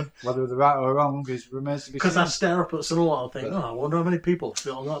it. Whether they're right or wrong remains to be seen. Because I stare up at some lot and think, I wonder how many people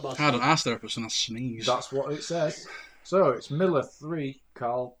fit on that basket. I don't stare up at someone, I sneeze. That's what it says. So it's Miller 3,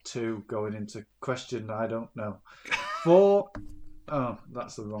 Carl 2, going into question I don't know. 4. Oh,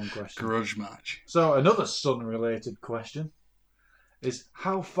 that's the wrong question. Grudge match. So another sun-related question is: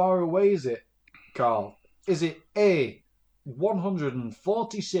 how far away is it, Carl? Is it A,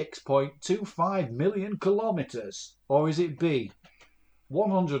 146.25 million kilometres, or is it B,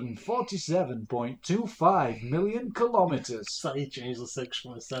 147.25 million kilometres? So you change the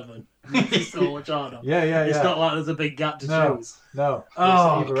 6.7. It's so much harder. Yeah. It's not like there's a big gap to choose. No.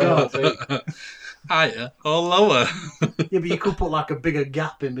 Oh, God. Higher or lower? Yeah, but you could put like a bigger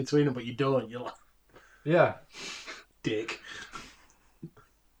gap in between them, but you don't. You're like, yeah, dick.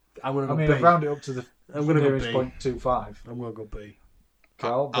 I'm gonna go B. I've rounded it up to the I'm gonna go B. 0.25. I'm gonna go B.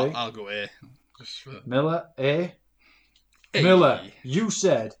 Carl, B. I'll go A. Miller, A. Miller, you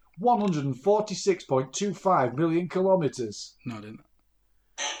said 146.25 million kilometres. No, I didn't.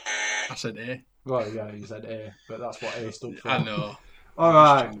 I said A. Well, yeah, you said A, but that's what A stood for. I know. All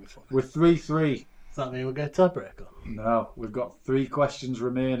right, we're 3-3. Does that mean we'll get a tiebreaker? No, we've got 3 questions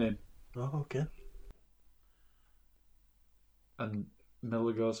remaining. Oh, okay. And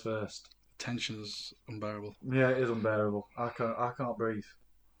Miller goes first. Tension's unbearable. Yeah, it is unbearable. I can't breathe.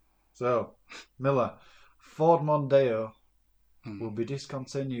 So, Miller, Ford Mondeo will be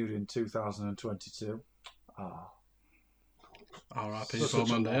discontinued in 2022. R.I.P. Ford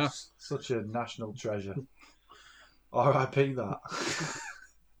Mondeo. Such a national treasure. R.I.P. that.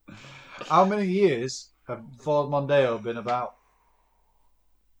 How many years have Ford Mondeo been about?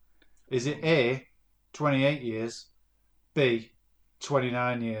 Is it A, 28 years, B,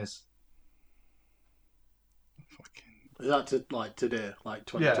 29 years? Is that today, like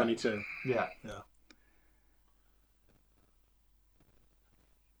 2022? Yeah.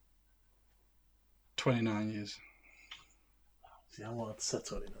 29 years. See, I wanted to say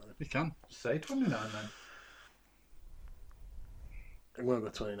 29. You can. Say 29 then. I'm going to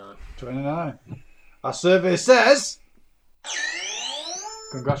go 29. 29. Our survey says...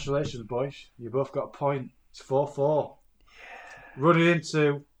 Congratulations, boys. You both got a point. It's 4-4. Running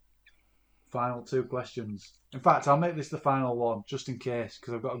into final 2 questions. In fact, I'll make this the final one, just in case,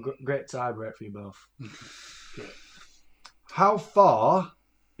 because I've got a great tie break for you both. How far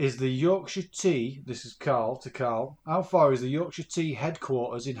is the Yorkshire Tea, this is Carl to Carl, how far is the Yorkshire Tea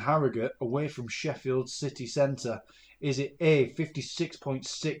headquarters in Harrogate away from Sheffield city centre? Is it A,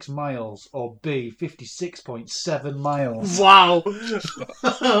 56.6 miles, or B, 56.7 miles? Wow!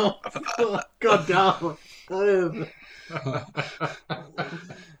 God damn.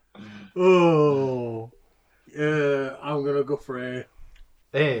 Oh. I'm going to go for A.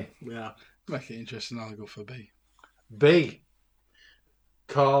 A. Yeah. Make it interesting, I'll go for B. B.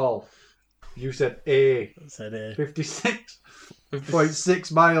 Carl. You said A. I said A.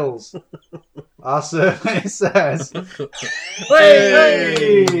 56.6 miles. Our survey says...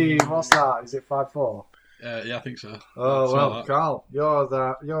 Hey! What's that? Is it 5-4? Yeah, I think so. Oh, well, Carl, you're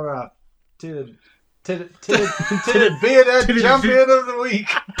a bearded champion of the week.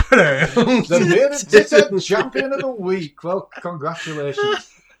 The bearded titted champion of the week. Well, congratulations.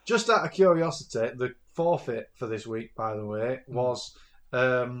 Just out of curiosity, the forfeit for this week, by the way, was...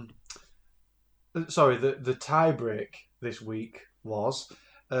 the tie break this week was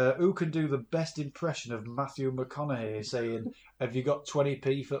Who can do the best impression of Matthew McConaughey saying, "Have you got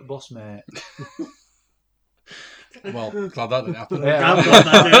 20p for bus, mate?" Well, glad that didn't happen. Yeah, I'm glad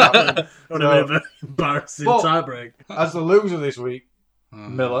that didn't happen. On a bit of an embarrassing tiebreak. As the loser this week,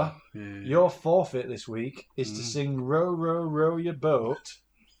 Miller, your forfeit this week is to sing "Row, Row, Row Your Boat"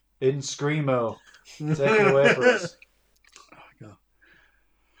 in Screamo. Take it away for us.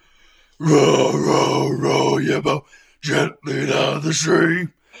 Row, row, row your boat gently down the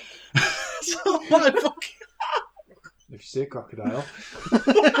stream. If you see a crocodile,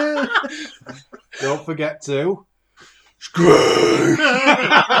 don't forget to scream.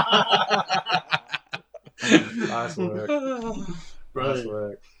 Nice work. Nice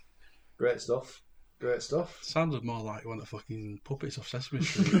work. Great stuff. Great stuff. Sounded more like one of the fucking puppets off Sesame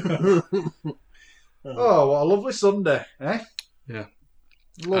Street. Oh, what a lovely Sunday, eh? Yeah.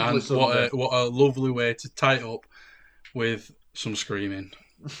 Lovely and Sunday. what a lovely way to tie it up with some screaming.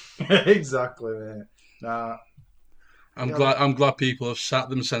 Exactly, mate. Nah. I'm glad people have sat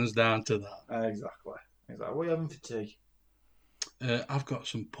themselves down to that. Exactly. What are you having for tea? I've got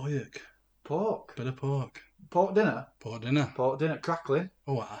some pork. Pork. Bit of pork. Pork dinner. Pork dinner. Pork dinner. Crackling.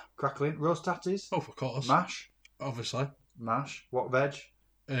 Oh, what? Crackling. Roast tatties. Oh, of course. Mash. Obviously. Mash. What veg?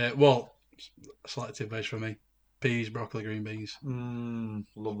 Well, selective veg for me. Peas, broccoli, green beans.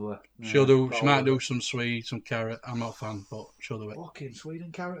 Lovely. She might do some sweet, some carrot. I'm not a fan, but she'll do it. Fucking sweet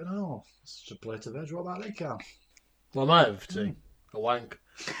and carrot and all. It's just a plate of veg. What about they, Carl? What am I having for tea? A wank.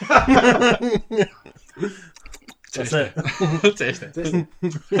 That's it. Taste it.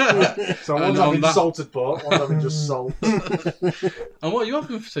 So one's having salted pork, one's having just salt. And what are you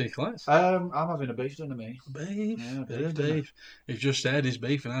having for tea, Class? I'm having a beef dinner, mate. Beef. Yeah, Bit of beef. He's just said his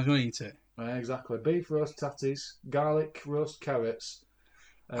beef and I was going to eat it. Exactly. Beef roast tatties, garlic roast carrots.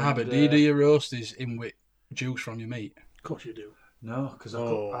 But do you do your roasties in with juice from your meat? Of course you do. No, because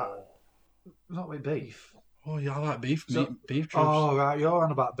not with beef. Oh, yeah, I like beef juice. Oh, right, you're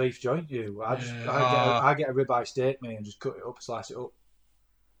on about beef joint, you. I get a ribeye steak, mate, and just cut it up, slice it up.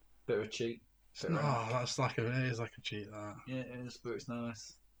 Bit of a cheat. That's like a cheat, that. Yeah, it is, but it's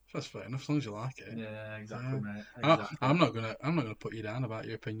nice. That's fair enough, as long as you like it. Yeah, exactly, mate. Exactly. I'm not gonna put you down about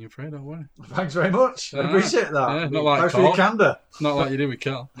your opinion, Fred. Don't worry. Thanks very much. I appreciate that. Yeah, not like thanks for your candour. Not like you do with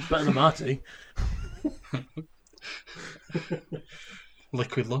Carl. It's better than Marty.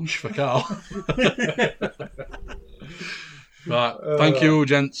 Liquid lunch for Carl. Right. Thank you,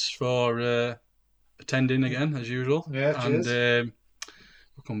 gents, for attending again as usual. Yeah, cheers. And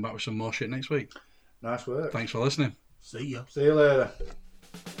we'll come back with some more shit next week. Nice work. Thanks for listening. See ya. See you later.